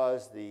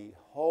 because the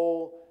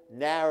whole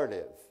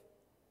narrative,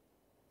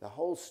 the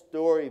whole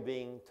story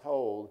being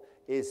told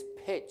is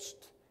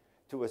pitched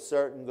to a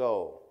certain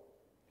goal.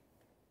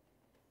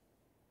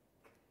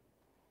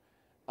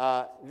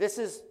 This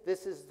is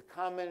the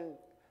common,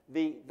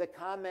 the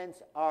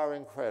comments are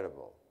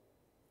incredible.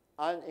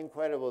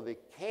 Incredible. The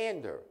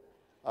candor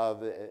of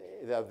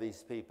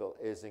these people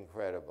is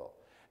incredible.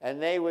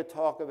 And they would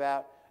talk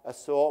about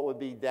assault would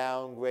be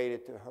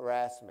downgraded to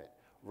harassment.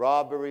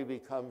 Robbery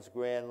becomes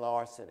grand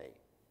larceny.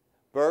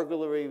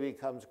 Burglary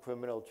becomes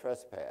criminal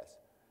trespass.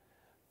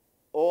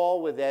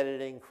 All with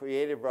editing,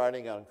 creative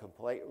writing on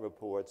complaint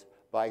reports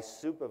by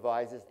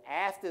supervisors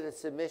after the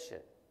submission,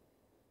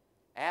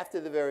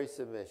 after the very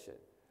submission.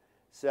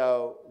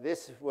 So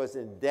this was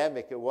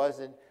endemic. It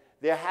wasn't.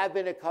 There have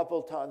been a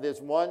couple times.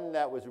 There's one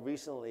that was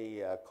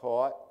recently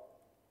caught.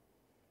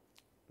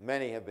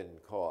 Many have been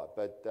caught,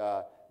 but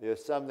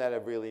there's some that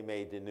have really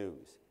made the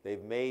news.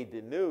 They've made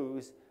the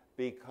news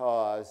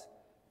because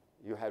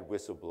you had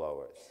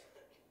whistleblowers.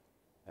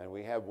 And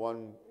we have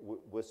one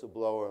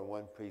whistleblower in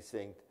one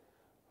precinct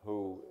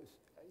who,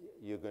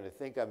 you're going to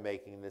think I'm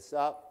making this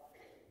up,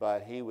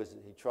 but he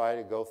tried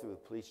to go through the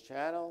police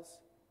channels,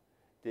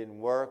 didn't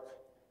work.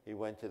 He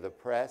went to the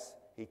press.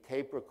 He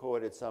tape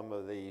recorded some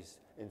of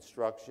these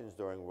instructions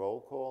during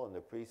roll call in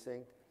the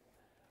precinct.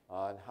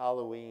 On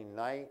Halloween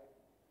night,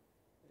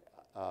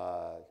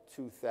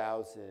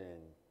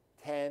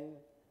 2010,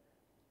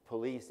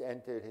 police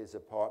entered his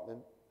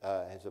apartment,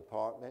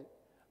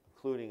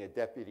 including a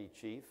deputy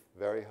chief,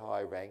 very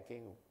high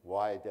ranking.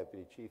 Why a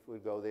deputy chief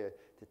would go there?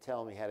 To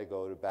tell him he had to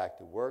go back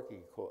to work.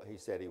 He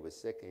said he was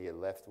sick, he had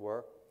left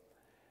work.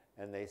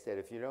 And they said,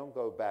 if you don't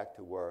go back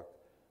to work,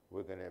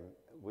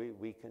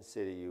 we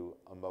consider you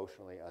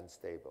emotionally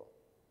unstable.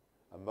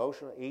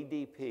 Emotional,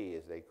 EDP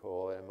as they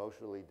call it,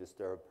 emotionally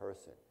disturbed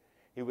person.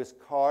 He was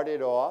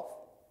carted off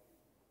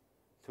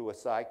to a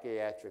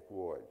psychiatric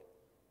ward.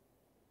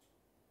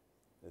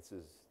 This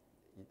is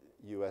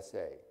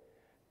USA.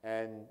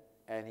 And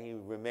he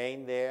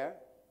remained there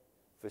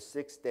for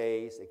 6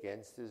 days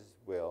against his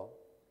will.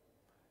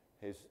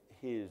 His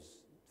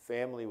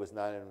family was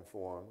not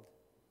informed.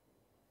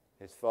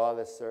 His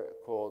father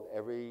called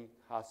every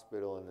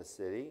hospital in the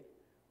city,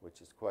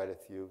 which is quite a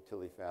few,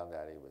 till he found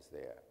out he was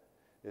there.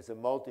 There's a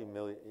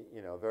multi-million,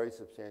 very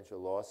substantial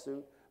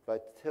lawsuit,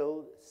 but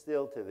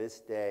still to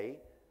this day,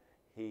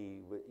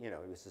 he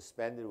was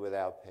suspended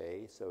without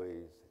pay, so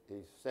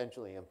he's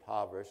essentially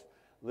impoverished,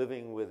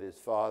 living with his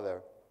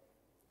father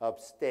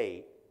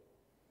upstate,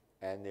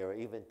 and there are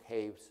even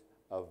tapes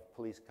of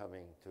police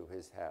coming to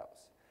his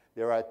house.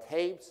 There are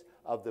tapes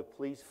of the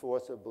police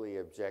forcibly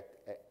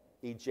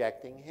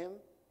ejecting him,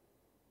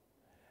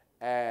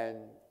 and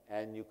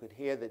you could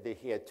hear that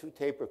he had 2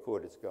 tape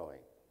recorders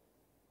going,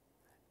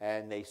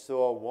 and they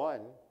saw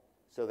one,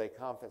 so they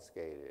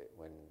confiscated it.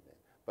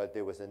 But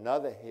there was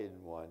another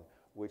hidden one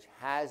which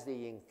has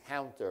the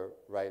encounter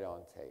right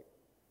on tape.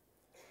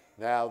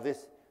 Now,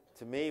 this,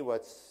 to me,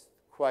 what's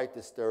quite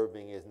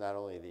disturbing is not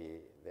only the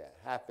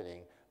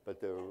happening, but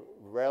the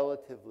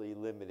relatively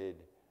limited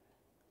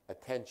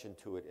attention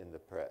to it in the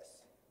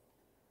press.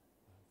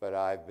 But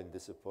I've been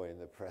disappointed in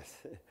the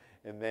press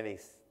in many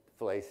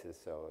places,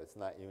 so it's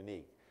not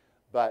unique.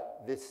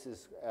 But this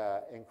is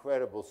an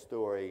incredible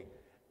story.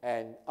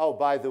 And, oh,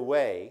 by the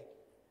way,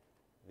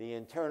 the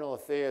Internal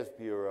Affairs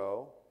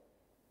Bureau,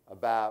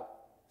 about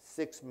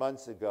 6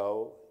 months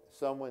ago,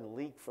 someone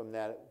leaked from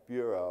that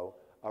bureau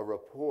a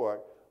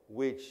report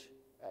which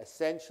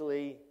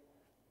essentially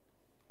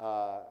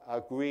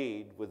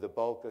agreed with the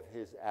bulk of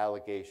his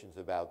allegations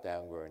about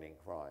downgrading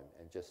crime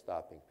and just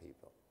stopping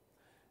people.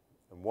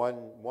 And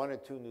one or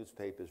two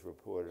newspapers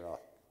reported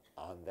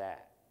on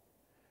that.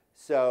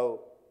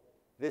 So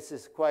this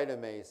is quite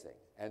amazing.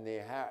 And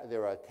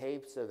there are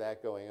tapes of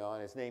that going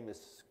on. His name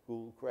is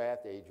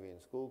Schoolcraft, Adrian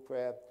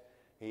Schoolcraft.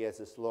 He has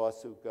this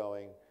lawsuit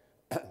going,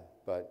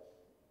 but,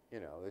 you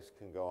know, this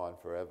can go on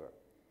forever.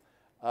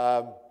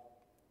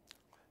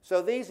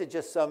 So these are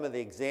just some of the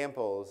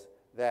examples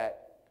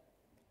that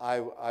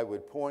I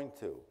would point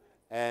to.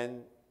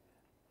 And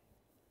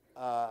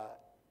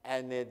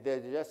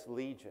they're just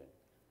legion.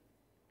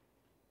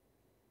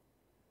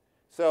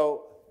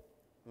 So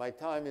my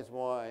time is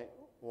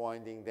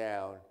winding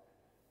down.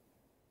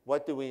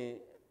 What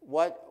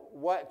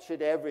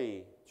should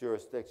every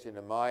jurisdiction,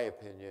 in my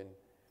opinion,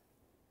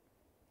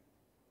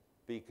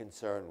 be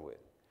concerned with?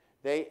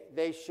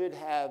 They should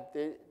have,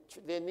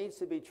 there needs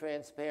to be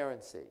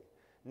transparency.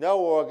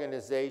 No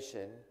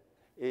organization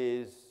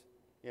is,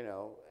 you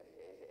know,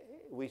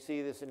 we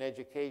see this in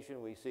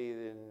education, we see it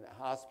in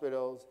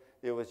hospitals.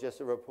 There was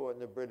just a report in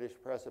the British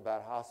press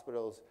about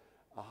hospitals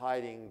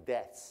hiding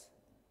debts.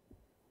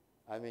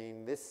 I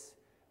mean, this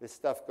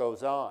stuff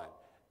goes on.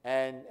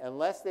 And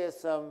unless there's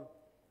some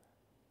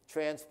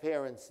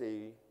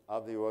transparency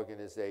of the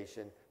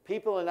organization,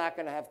 people are not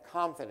going to have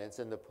confidence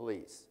in the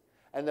police.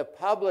 And the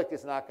public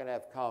is not going to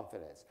have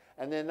confidence.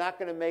 And they're not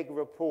going to make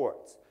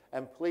reports.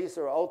 And police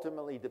are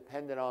ultimately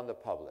dependent on the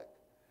public.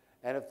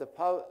 And if the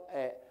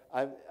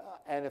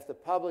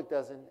public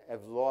doesn't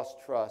have lost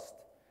trust,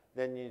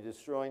 then you're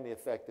destroying the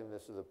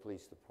effectiveness of the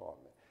police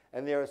department.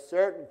 And there are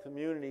certain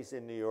communities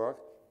in New York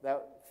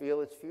that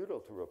feel it's futile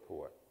to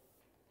report,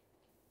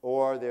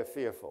 or they're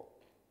fearful.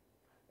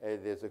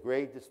 There's a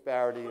great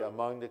disparity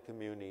among the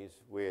communities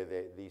where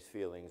these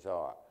feelings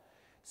are.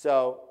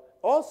 So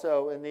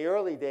also, in the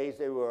early days,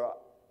 they were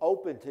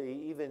open to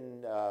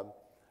even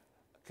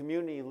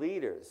community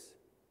leaders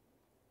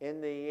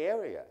in the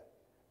area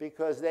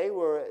because they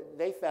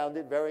found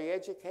it very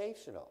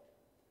educational.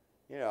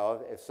 You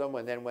know, if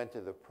someone then went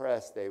to the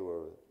press, they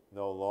were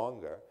no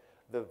longer.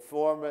 The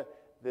former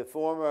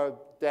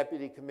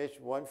deputy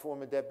commissioner, one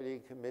former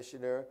deputy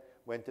commissioner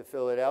went to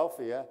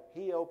Philadelphia.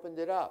 He opened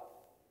it up.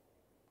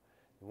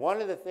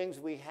 One of the things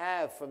we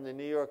have from the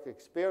New York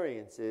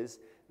experience is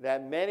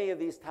that many of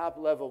these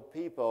top-level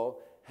people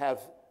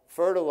have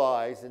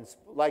fertilized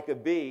like a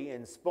bee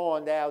and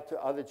spawned out to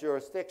other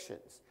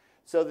jurisdictions.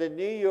 So the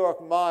New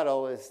York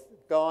model has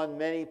gone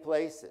many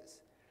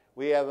places.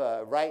 We have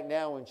right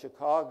now in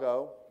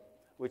Chicago,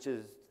 which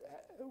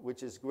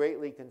is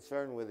greatly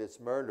concerned with its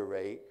murder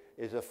rate,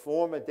 is a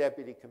former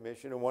deputy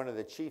commissioner, one of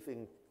the chief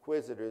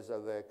inquisitors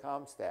of the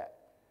CompStat.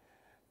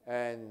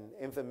 And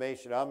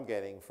information I'm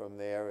getting from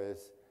there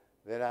is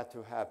they're not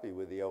too happy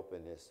with the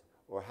openness,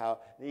 or how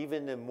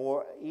even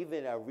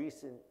a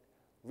recent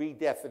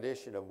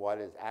redefinition of what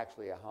is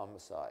actually a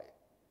homicide.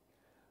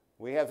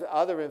 We have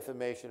other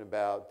information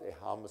about a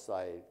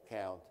homicide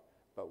count,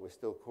 but we're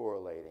still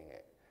correlating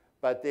it.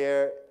 But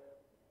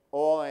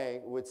all I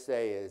would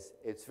say is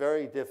it's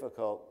very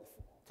difficult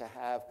to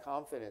have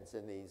confidence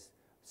in these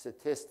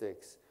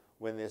statistics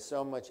when there's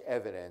so much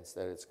evidence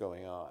that it's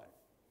going on.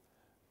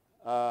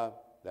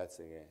 That's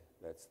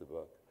the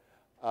book.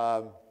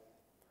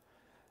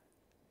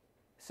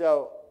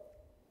 So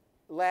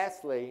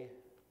lastly,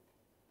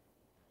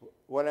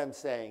 what I'm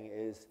saying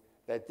is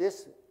that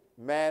this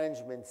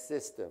management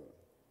system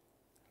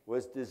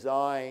was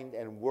designed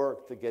and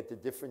worked to get the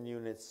different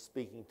units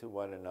speaking to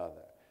one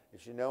another.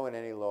 As you know, in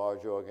any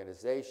large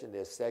organization,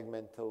 there's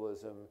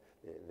segmentalism.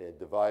 They're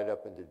divided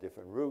up into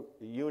different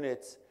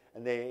units,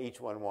 and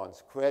each one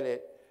wants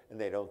credit, and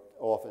they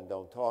often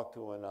don't talk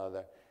to one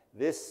another.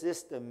 This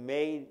system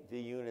made the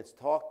units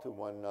talk to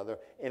one another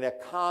in a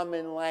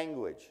common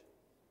language.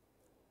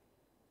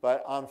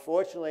 But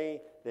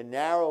unfortunately, the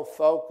narrow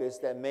focus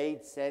that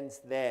made sense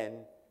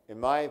then, in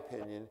my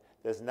opinion,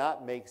 does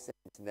not make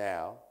sense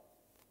now.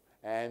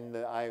 And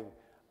I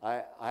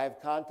have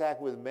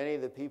contact with many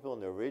of the people in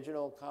the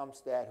original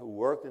CompStat who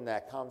worked in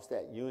that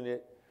CompStat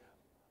unit,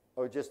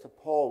 or just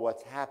appalled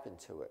what's happened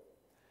to it.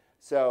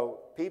 So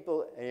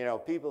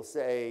people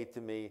say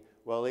to me,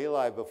 well,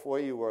 Eli, before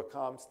you were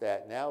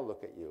CompStat, now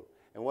look at you.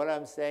 And what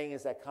I'm saying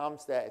is that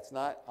CompStat, it's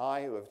not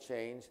I who have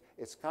changed,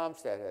 it's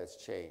CompStat that has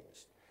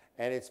changed.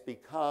 And it's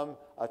become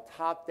a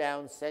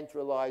top-down,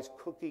 centralized,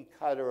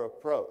 cookie-cutter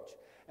approach.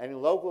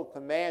 And local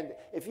command,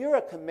 if you're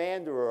a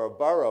commander or a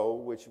borough,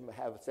 which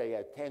have, say,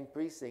 10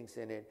 precincts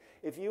in it,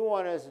 if you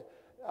want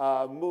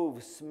to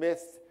move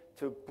Smith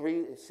to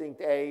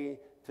precinct A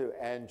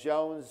and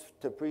Jones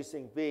to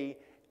precinct B,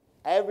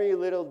 every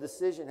little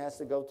decision has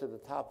to go to the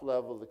top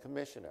level of the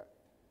commissioner.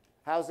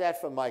 How's that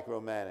for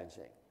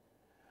micromanaging?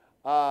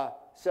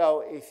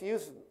 So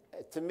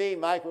to me,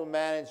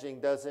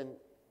 micromanaging doesn't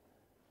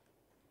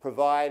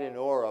provide an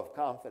aura of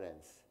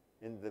confidence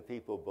in the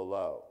people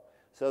below.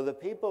 So the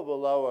people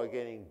below are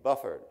getting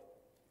buffered,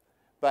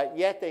 but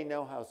yet they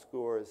know how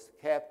score is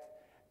kept,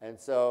 and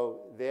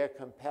so they're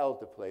compelled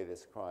to play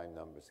this crime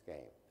numbers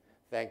game.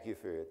 Thank you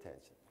for your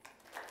attention.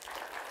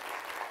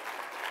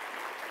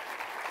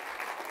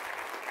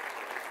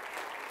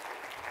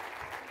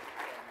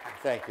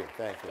 Thank you,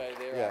 thank you.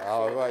 Yeah,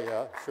 all right,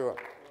 yeah, sure.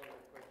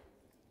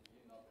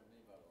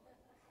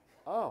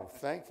 Oh,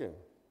 thank you.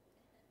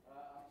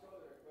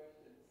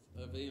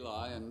 Of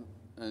Eli,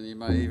 And you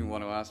may even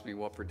want to ask me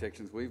what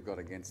protections we've got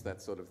against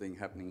that sort of thing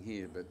happening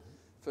here. But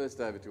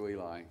first over to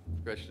Eli.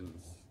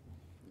 Questions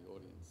from the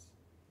audience.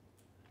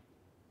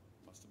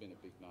 Must have been a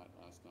big night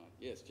last night.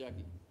 Yes,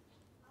 Jackie.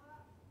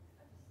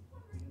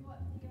 I'm just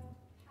wondering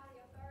how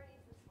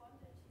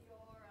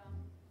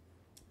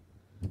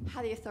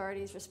the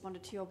authorities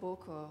responded to your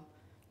book, or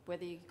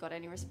whether you got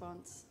any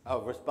response.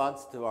 Oh,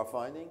 response to our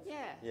findings?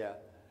 Yeah. Yeah.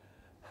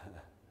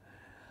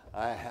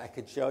 I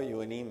could show you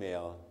an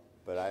email,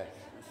 but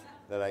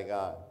that I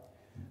got,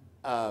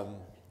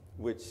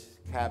 which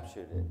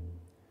captured it.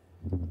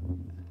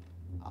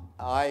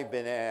 I've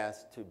been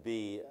asked to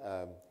be,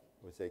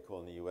 what they call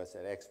in the U.S.,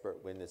 an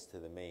expert witness to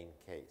the main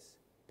case,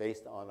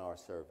 based on our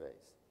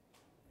surveys.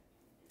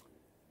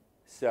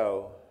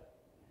 So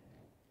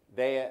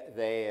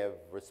they have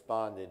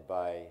responded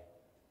by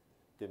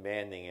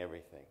demanding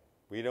everything.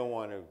 We don't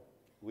want to.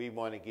 We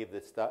want to give the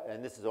stuff,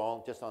 and this is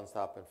all just on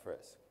stop and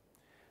frisk.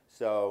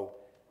 So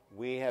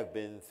we have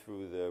been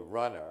through the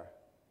runner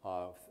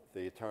of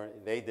the attorney.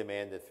 They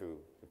demanded through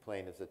the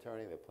plaintiff's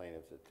attorney. The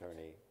plaintiff's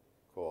attorney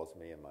calls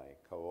me and my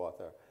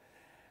co-author,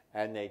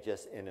 and they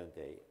just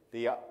inundate.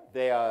 They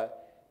have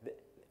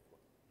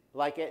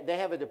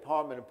a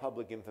Department of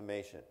Public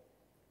Information.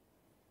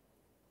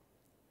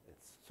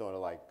 It's sort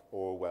of like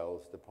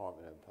Orwell's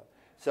Department of Public.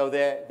 So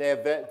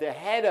the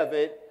head of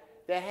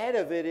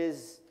it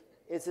is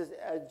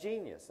a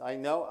genius. I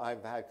know.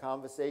 I've had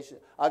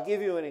conversations. I'll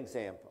give you an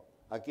example.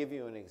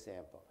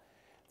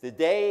 The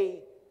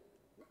day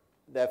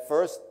that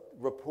first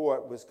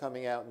report was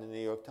coming out in the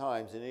New York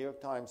Times, the New York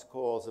Times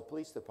calls the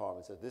police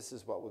department and says, "This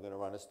is what we're going to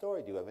run a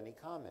story. Do you have any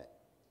comment?"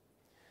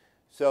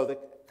 So the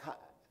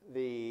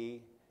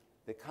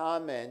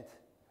comment.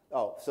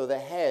 Oh, so the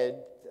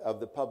head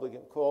of the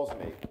public calls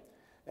me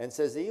and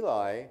says,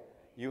 "Eli,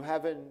 you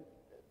haven't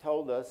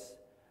told us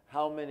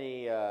how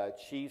many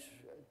chiefs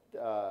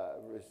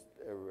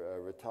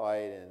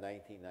retired in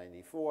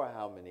 1994,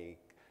 how many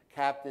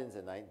captains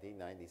in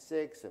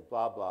 1996, and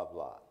blah, blah,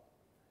 blah."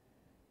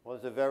 Well,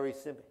 it's a very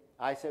simple.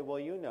 I said, "Well,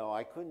 you know,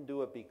 I couldn't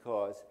do it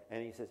because,"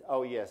 and he says,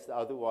 "Oh, yes,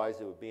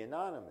 otherwise it would be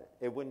anonymous."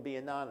 It wouldn't be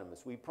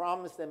anonymous. We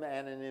promised them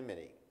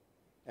anonymity,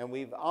 and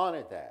we've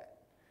honored that.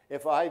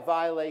 If I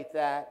violate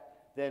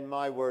that, then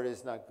my word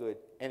is not good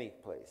any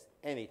place,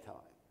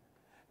 anytime.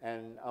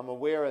 And I'm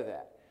aware of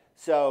that.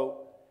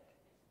 So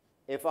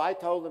if I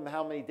told them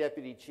how many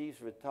deputy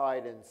chiefs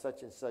retired in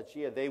such and such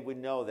year, they would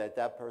know that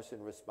that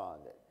person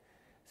responded.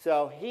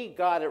 So he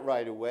got it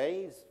right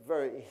away. He's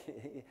very,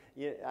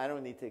 I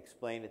don't need to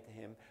explain it to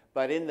him.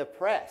 But in the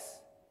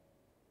press,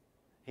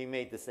 he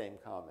made the same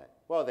comment.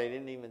 Well, they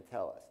didn't even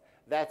tell us.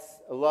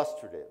 That's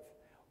illustrative.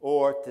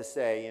 Or to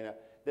say, you know,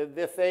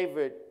 the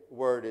favorite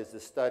word is the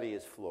study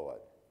is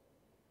flawed.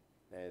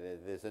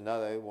 There's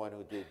another one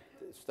who did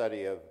a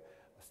study of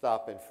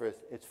stop and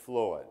frisk. It's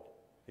flawed.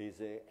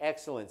 He's an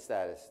excellent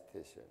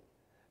statistician.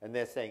 And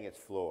they're saying it's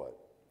flawed.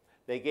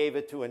 They gave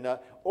it to another.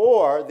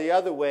 Or the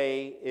other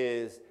way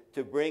is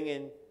to bring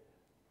in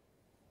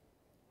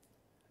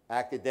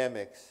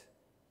academics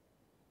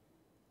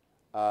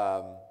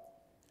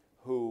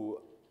who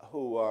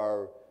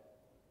are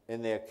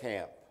in their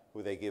camp,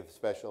 who they give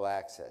special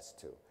access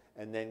to,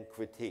 and then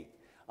critique.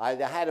 I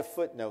had a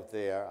footnote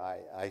there.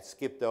 I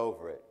skipped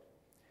over it.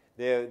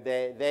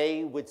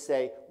 They would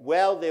say,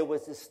 well, there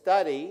was a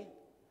study.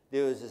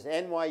 There was this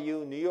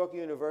NYU, New York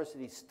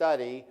University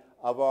study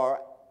of our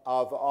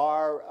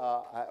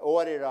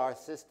audited our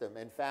system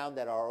and found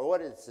that our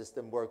audit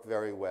system worked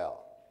very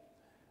well.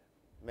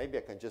 Maybe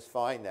I can just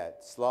find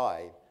that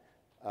slide.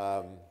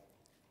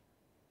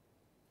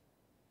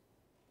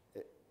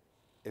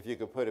 If you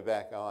could put it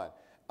back on.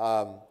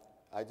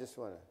 I just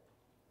want to.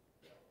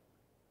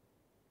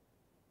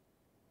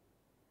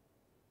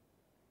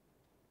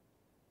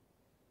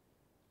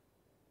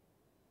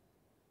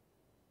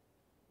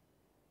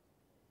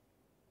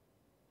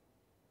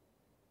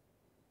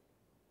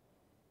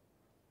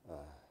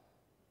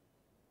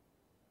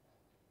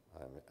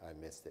 I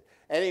missed it.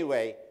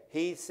 Anyway,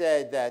 he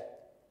said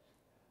that,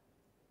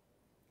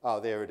 oh,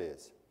 there it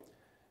is.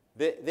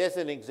 There's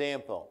an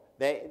example.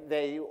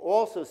 They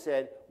also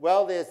said,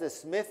 well, there's the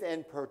Smith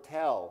and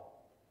Pertel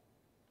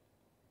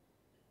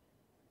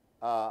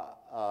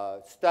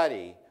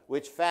study,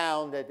 which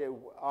found that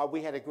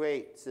we had a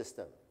great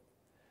system.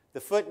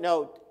 The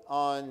footnote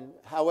on,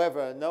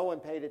 however, no one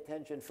paid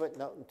attention,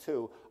 footnote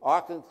 2,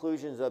 our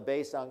conclusions are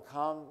based on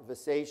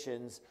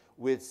conversations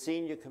with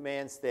senior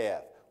command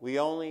staff. We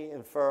only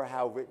infer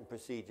how written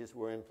procedures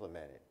were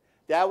implemented.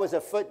 That was a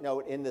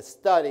footnote in the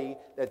study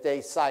that they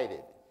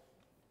cited.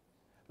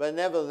 But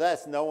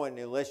nevertheless, no one,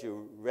 unless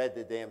you read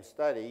the damn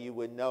study, you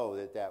would know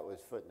that that was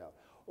footnote.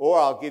 Or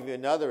I'll give you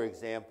another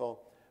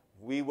example.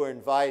 We were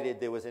invited,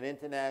 there was an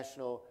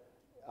international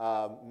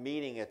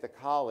meeting at the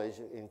college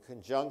in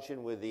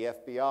conjunction with the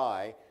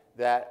FBI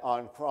that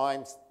on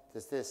crime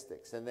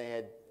statistics. And they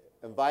had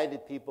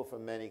invited people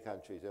from many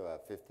countries,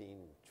 about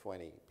 15,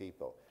 20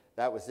 people.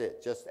 That was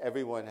it. Just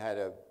everyone had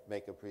to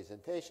make a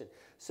presentation.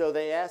 So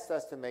they asked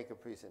us to make a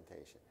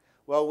presentation.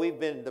 Well,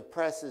 the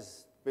press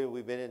is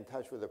we've been in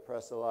touch with the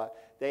press a lot.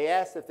 They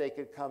asked if they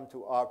could come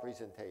to our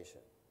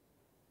presentation.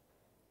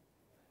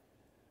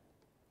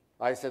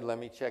 I said, let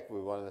me check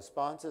with one of the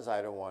sponsors.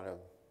 I don't want to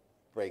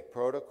break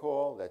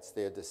protocol. That's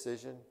their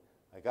decision.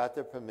 I got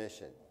their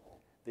permission.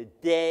 The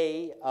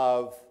day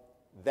of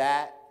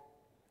that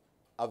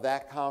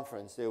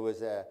conference, there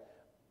was an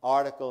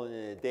article in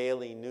the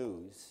Daily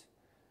News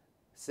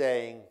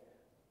saying,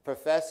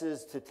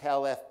 professors to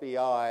tell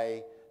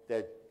FBI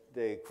that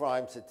the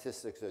crime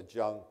statistics are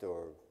junked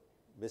or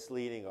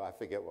misleading, or I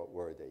forget what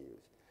word they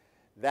used.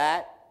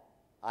 That,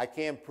 I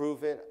can't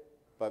prove it,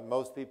 but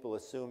most people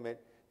assume it.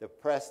 The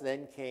press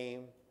then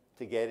came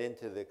to get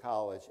into the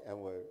college and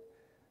were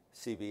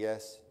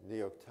CBS, New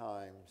York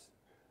Times,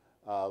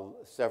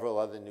 several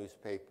other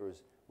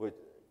newspapers were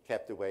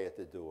kept away at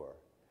the door.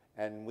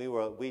 And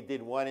we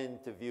did one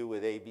interview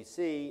with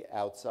ABC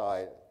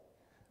outside,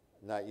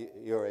 not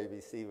your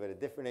ABC, but a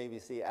different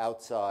ABC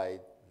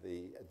outside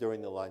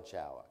during the lunch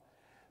hour.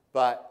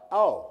 But,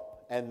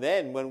 and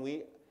then when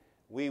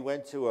we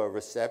went to a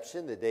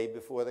reception the day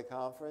before the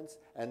conference,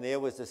 and there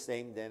was the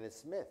same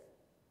Dennis Smith.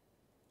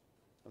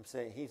 I'm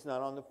saying he's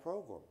not on the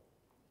program.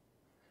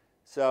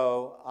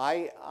 So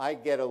I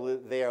get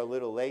there a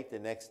little late the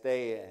next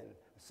day, and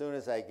as soon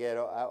as I get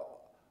out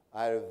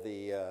of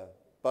the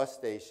bus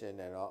station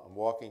and I'm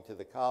walking to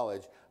the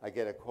college, I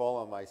get a call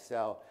on my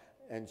cell,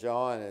 and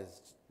John,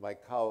 is my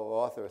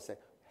co-author, is saying,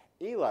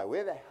 Eli,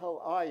 where the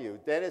hell are you?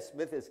 Dennis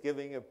Smith is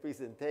giving a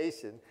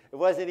presentation. It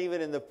wasn't even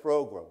in the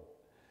program.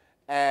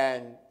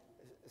 And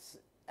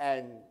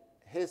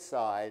his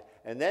side,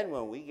 and then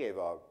when we gave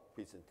our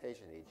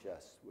presentation, he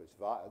just was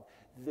violent.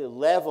 The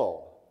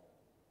level,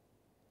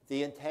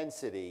 the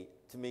intensity,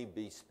 to me,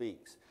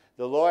 bespeaks.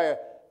 The lawyer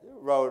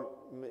wrote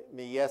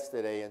me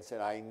yesterday and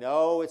said, I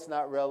know it's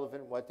not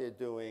relevant what they're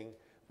doing,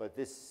 but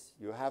this,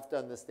 you have to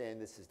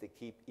understand this is to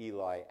keep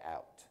Eli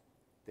out.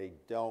 They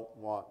don't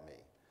want me.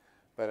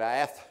 But I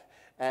have to,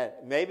 and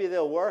maybe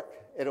it'll work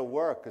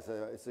because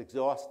it's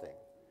exhausting.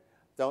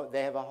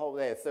 They have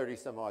 30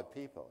 some odd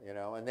people, you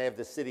know, and they have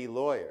the city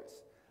lawyers.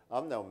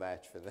 I'm no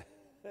match for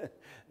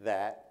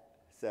that.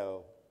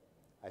 So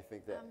I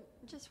think that.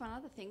 Just one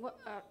other thing.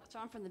 So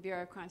I'm from the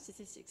Bureau of Crime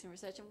Statistics and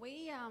Research, and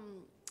we,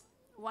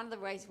 one of the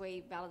ways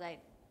we validate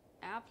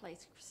our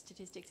police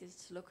statistics is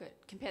to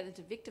compare them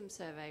to victim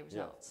survey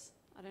results.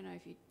 Yeah. I don't know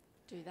if you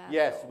do that.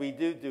 Yes, we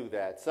do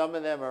that. Some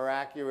of them are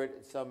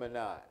accurate, some are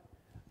not.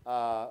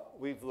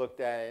 We've looked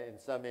at it in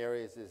some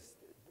areas there's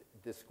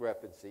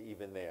discrepancy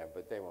even there,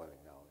 but they won't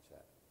acknowledge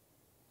that.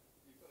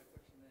 You've got a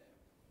question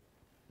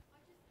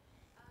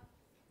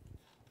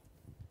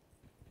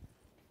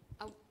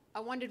there. I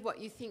wondered what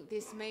you think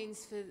this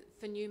means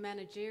for new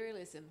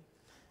managerialism.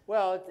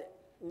 Well,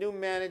 new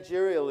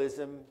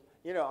managerialism,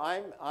 you know,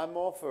 I'm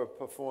all for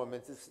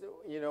performance. It's,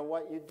 you know,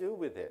 what you do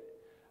with it.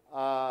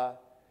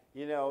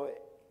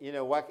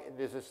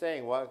 There's a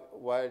saying,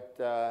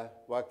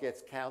 what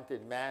gets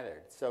counted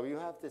mattered. So you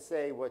have to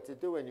say what to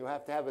do, and you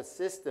have to have a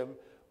system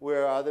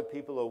where other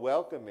people are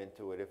welcome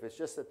into it. If it's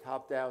just a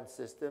top-down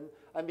system,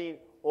 I mean,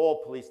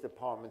 all police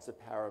departments are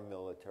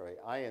paramilitary.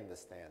 I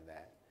understand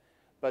that.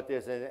 But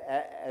there's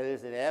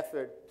an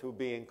effort to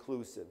be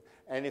inclusive.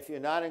 And if you're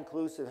not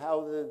inclusive,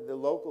 how the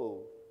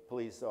local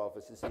police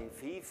officer, if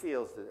he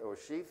feels or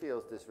she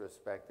feels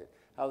disrespected,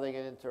 how they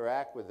can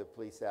interact with the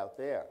police out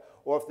there.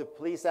 Or if the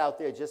police out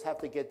there just have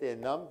to get their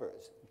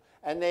numbers.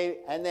 And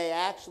they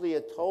actually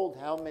are told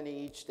how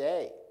many each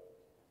day.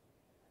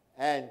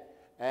 And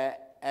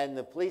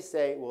the police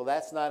say, well,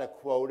 that's not a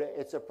quota,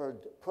 it's a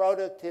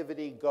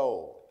productivity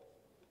goal.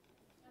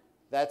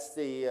 That's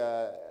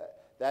the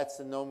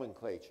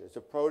nomenclature. It's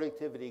a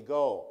productivity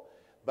goal.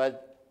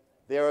 But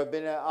there have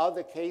been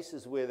other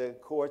cases where the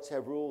courts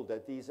have ruled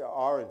that these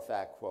are in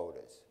fact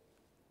quotas.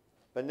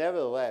 But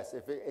nevertheless,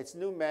 it's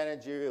new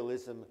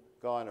managerialism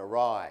gone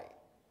awry.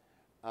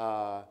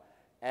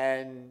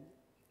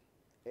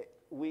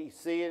 We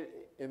see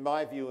it, in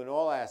my view, in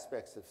all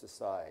aspects of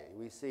society.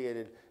 We see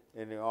it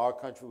in our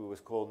country, it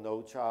was called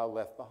No Child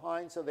Left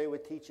Behind, so they were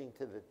teaching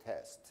to the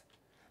test.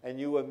 And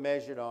you were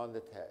measured on the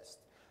test.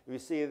 We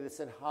see this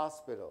in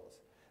hospitals.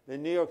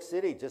 In New York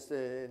City just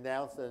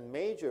announced a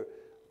major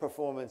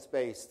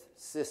performance-based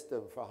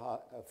system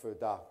for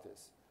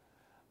doctors.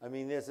 I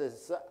mean,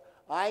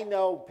 I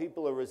know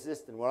people are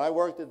resistant. When I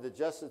worked at the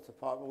Justice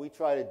Department, we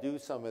try to do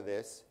some of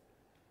this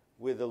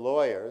with the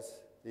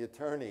lawyers, the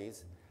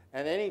attorneys,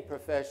 and any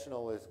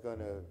professional is going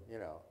to, you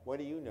know, what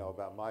do you know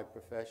about my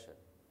profession?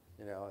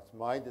 You know, it's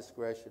my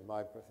discretion,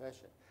 my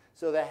profession.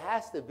 So there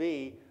has to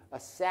be a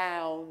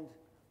sound,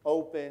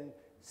 open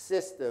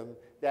system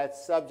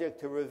that's subject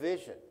to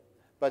revision,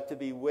 but to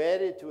be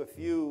wedded to a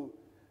few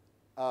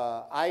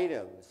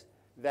items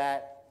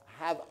that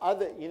have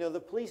other, you know, the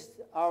police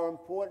are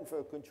important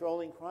for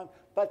controlling crime,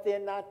 but they're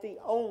not the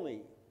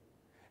only.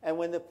 And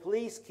when the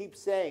police keep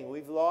saying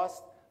we've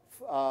lost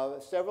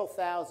several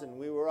thousand,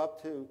 we were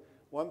up to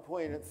one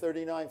point at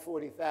 39,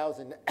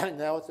 40,000,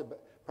 now it's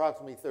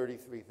approximately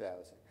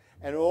 33,000.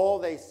 And all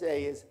they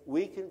say is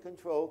we can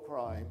control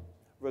crime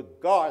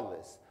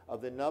regardless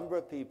of the number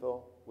of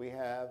people we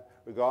have,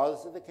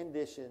 regardless of the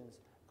conditions,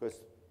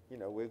 because, you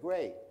know, we're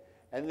great.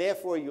 And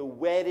therefore, you're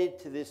wedded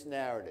to this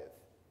narrative.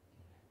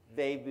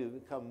 They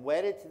become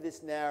wedded to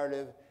this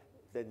narrative.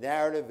 The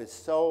narrative is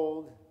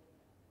sold.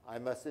 I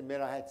must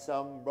admit I had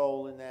some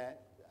role in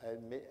that,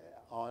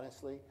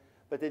 honestly.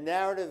 But the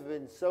narrative has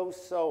been so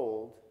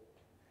sold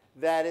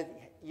that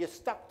you're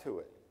stuck to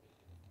it.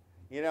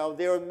 You know,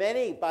 there are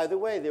many, by the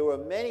way, there were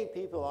many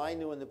people I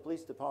knew in the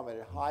police department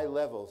at high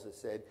levels that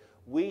said,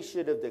 we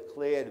should have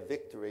declared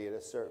victory at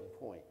a certain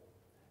point.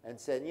 And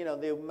said, you know,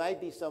 there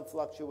might be some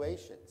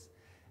fluctuations.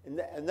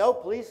 And no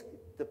police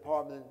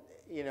department,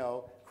 you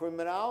know,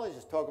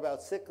 criminologists talk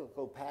about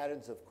cyclical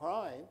patterns of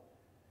crime.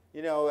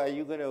 You know, are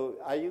you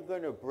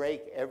going to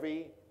break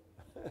every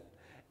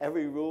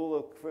every rule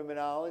of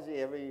criminology,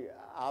 every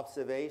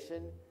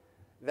observation?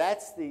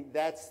 That's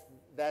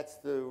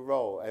the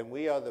role, and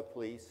we are the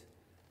police.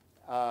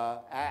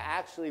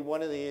 Actually,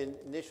 one of the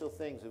initial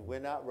things is we're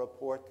not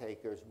report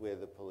takers, we're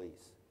the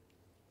police.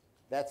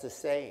 That's a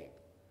saying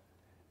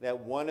that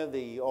one of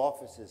the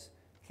officers,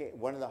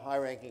 one of the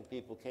high-ranking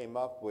people came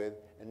up with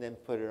and then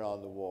put it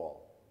on the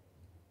wall.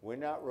 We're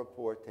not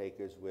report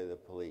takers, we're the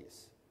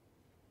police.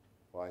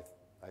 Well,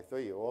 I thought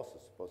you were also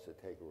supposed to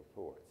take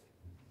reports.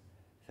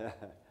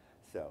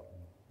 So.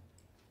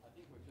 I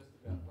think we've just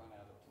about run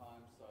out of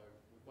time, so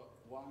we've got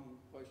one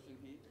question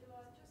here.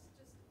 Eli,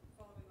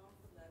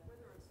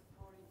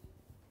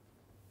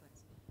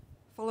 just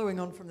following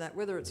on from that,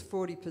 whether it's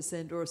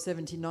 40% or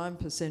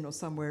 79% or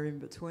somewhere in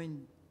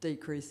between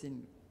decrease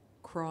in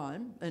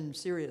crime and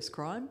serious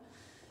crime,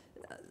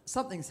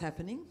 something's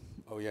happening.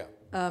 Oh, yeah.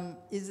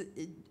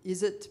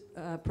 Is it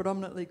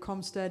predominantly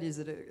CompStat? Is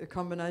it a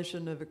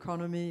combination of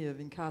economy,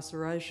 of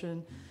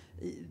incarceration?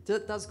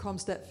 Does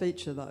CompStat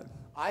feature, though?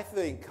 I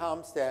think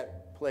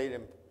CompStat played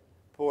an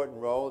important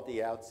role at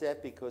the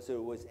outset because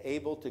it was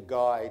able to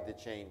guide the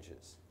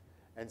changes.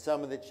 And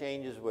some of the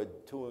changes were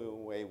doing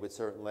away with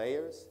certain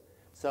layers.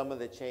 Some of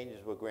the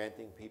changes were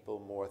granting people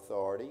more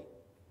authority.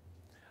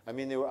 I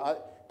mean, there were,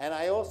 and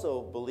I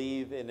also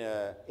believe in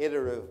an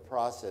iterative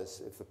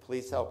process. If the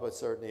police help a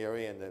certain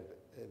area and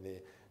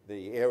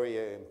the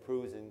area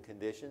improves in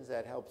conditions,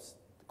 that helps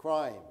the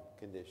crime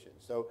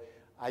conditions. So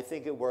I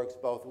think it works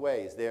both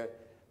ways.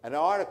 An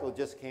article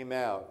just came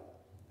out,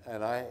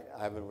 and I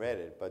haven't read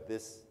it, but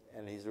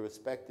and he's a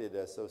respected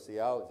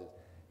sociologist.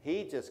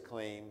 He just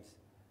claims,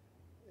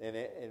 and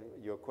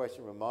your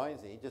question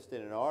reminds me, he just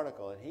did an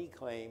article, and he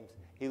claims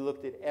he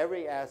looked at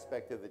every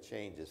aspect of the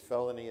changes: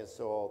 felony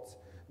assaults,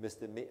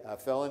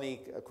 felony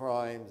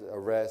crimes,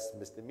 arrests,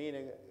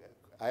 misdemeanor.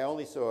 I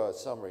only saw a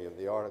summary of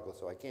the article,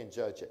 so I can't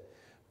judge it.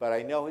 But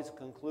I know his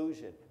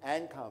conclusion,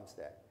 and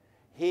CompStat.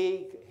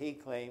 He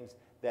claims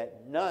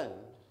that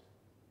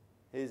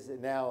his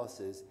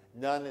analysis,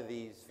 none of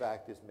these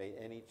factors made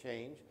any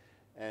change.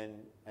 And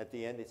at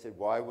the end, he said,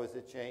 why was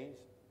it changed?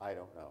 I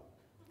don't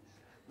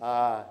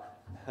know.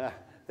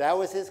 That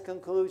was his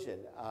conclusion.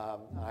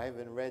 I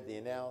haven't read the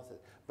analysis.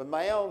 But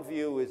my own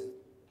view is,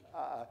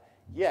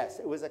 yes,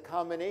 it was a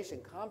combination.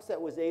 CompStat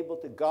was able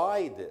to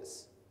guide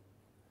this.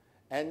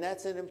 And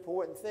that's an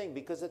important thing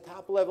because the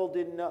top level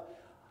didn't know.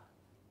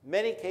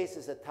 Many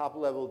cases, the top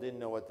level didn't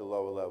know what the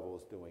lower level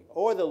was doing.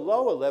 Or the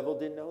lower level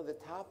didn't know the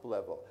top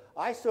level.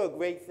 I saw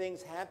great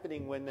things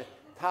happening when the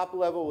top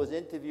level was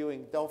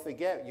interviewing. Don't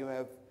forget, you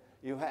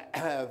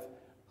have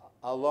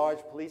a large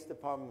police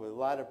department with a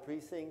lot of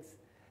precincts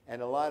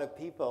and a lot of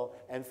people.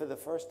 And for the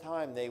first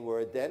time, they were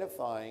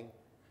identifying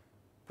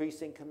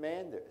precinct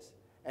commanders.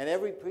 And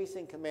every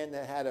precinct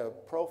commander had a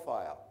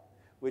profile,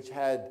 which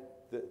had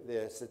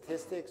their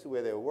statistics,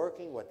 where they're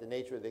working, what the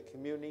nature of the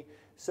community.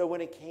 So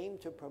when it came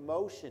to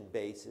promotion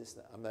basis,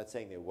 I'm not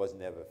saying there was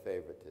never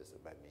favoritism,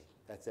 I mean,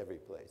 that's every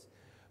place.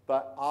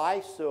 But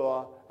I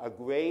saw a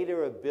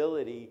greater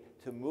ability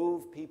to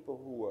move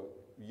people who were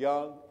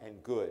young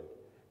and good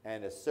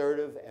and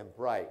assertive and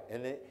bright.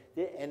 And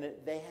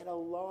they had a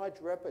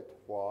large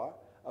repertoire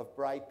of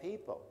bright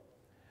people.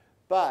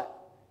 But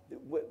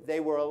they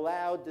were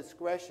allowed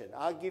discretion.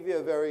 I'll give you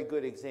a very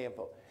good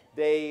example.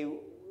 They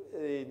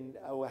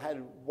had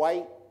a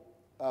white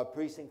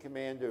precinct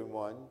commander in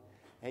one,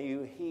 and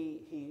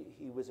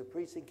he was a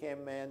precinct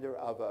commander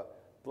of a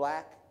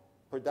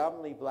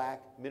predominantly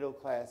black,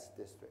 middle-class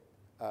district,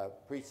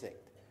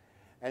 precinct.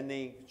 And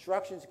the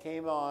instructions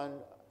came on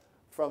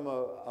from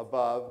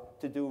above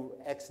to do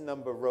X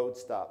number of road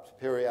stops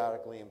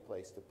periodically in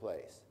place to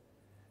place.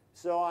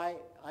 So I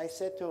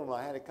said to him,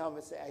 I had a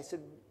conversation, I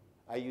said,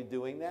 are you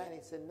doing that? And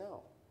he said,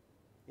 no.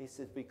 He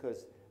said,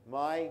 because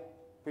my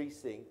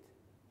precinct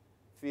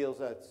feels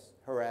that's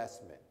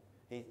harassment.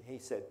 He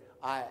said,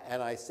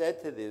 I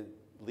said to the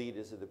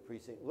leaders of the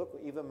precinct, look,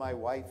 even my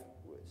wife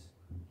was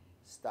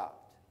stopped.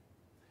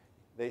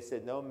 They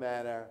said, no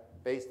matter,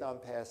 based on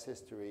past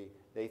history,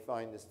 they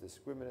find this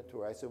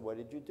discriminatory. I said, what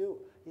did you do?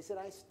 He said,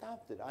 I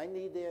stopped it. I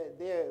need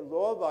their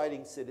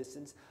law-abiding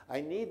citizens.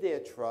 I need their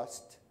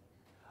trust.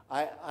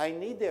 I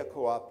need their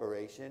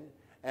cooperation,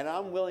 and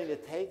I'm willing to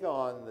take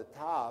on the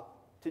top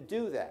to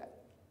do that.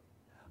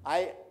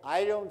 I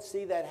don't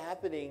see that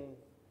happening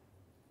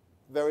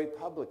very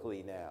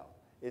publicly now.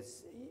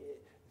 It's,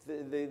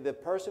 the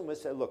person would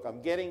say, look,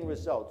 I'm getting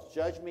results.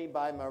 Judge me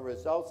by my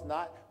results,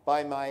 not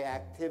by my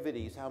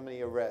activities, how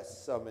many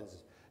arrests,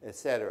 summons,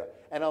 etc.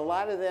 And a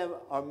lot of them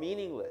are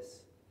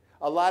meaningless.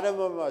 A lot of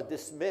them are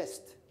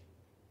dismissed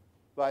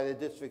by the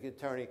district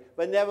attorney.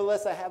 But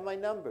nevertheless, I have my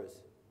numbers.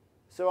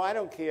 So I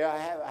don't care.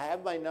 I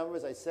have my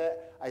numbers.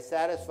 I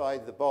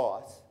satisfied the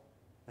boss.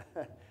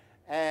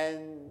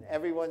 And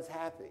everyone's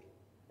happy,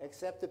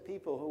 except the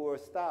people who were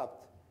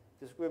stopped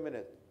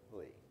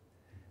discriminatorily.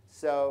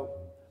 So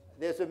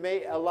there's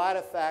a lot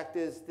of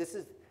factors. This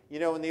is, you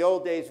know, in the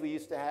old days we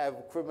used to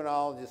have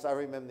criminologists. I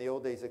remember in the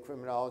old days the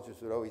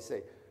criminologists would always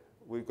say,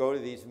 we'd go to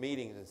these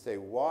meetings and say,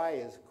 why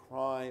is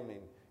crime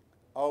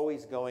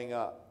always going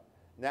up?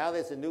 Now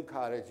there's a new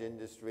cottage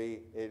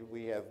industry.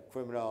 We have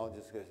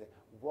criminologists who say,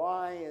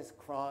 why is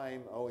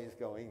crime always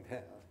going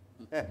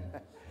down?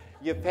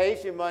 You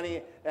pay your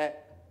money.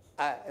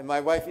 And my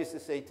wife used to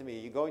say to me,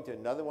 are you going to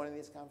another one of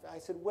these conferences? I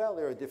said, well,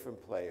 there are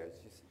different players.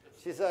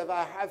 She said,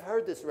 I've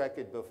heard this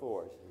record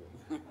before.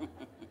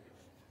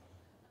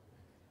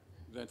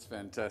 That's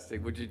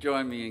fantastic. Would you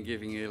join me in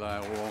giving Eli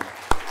a warm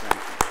thank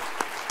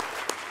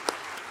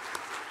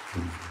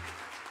you?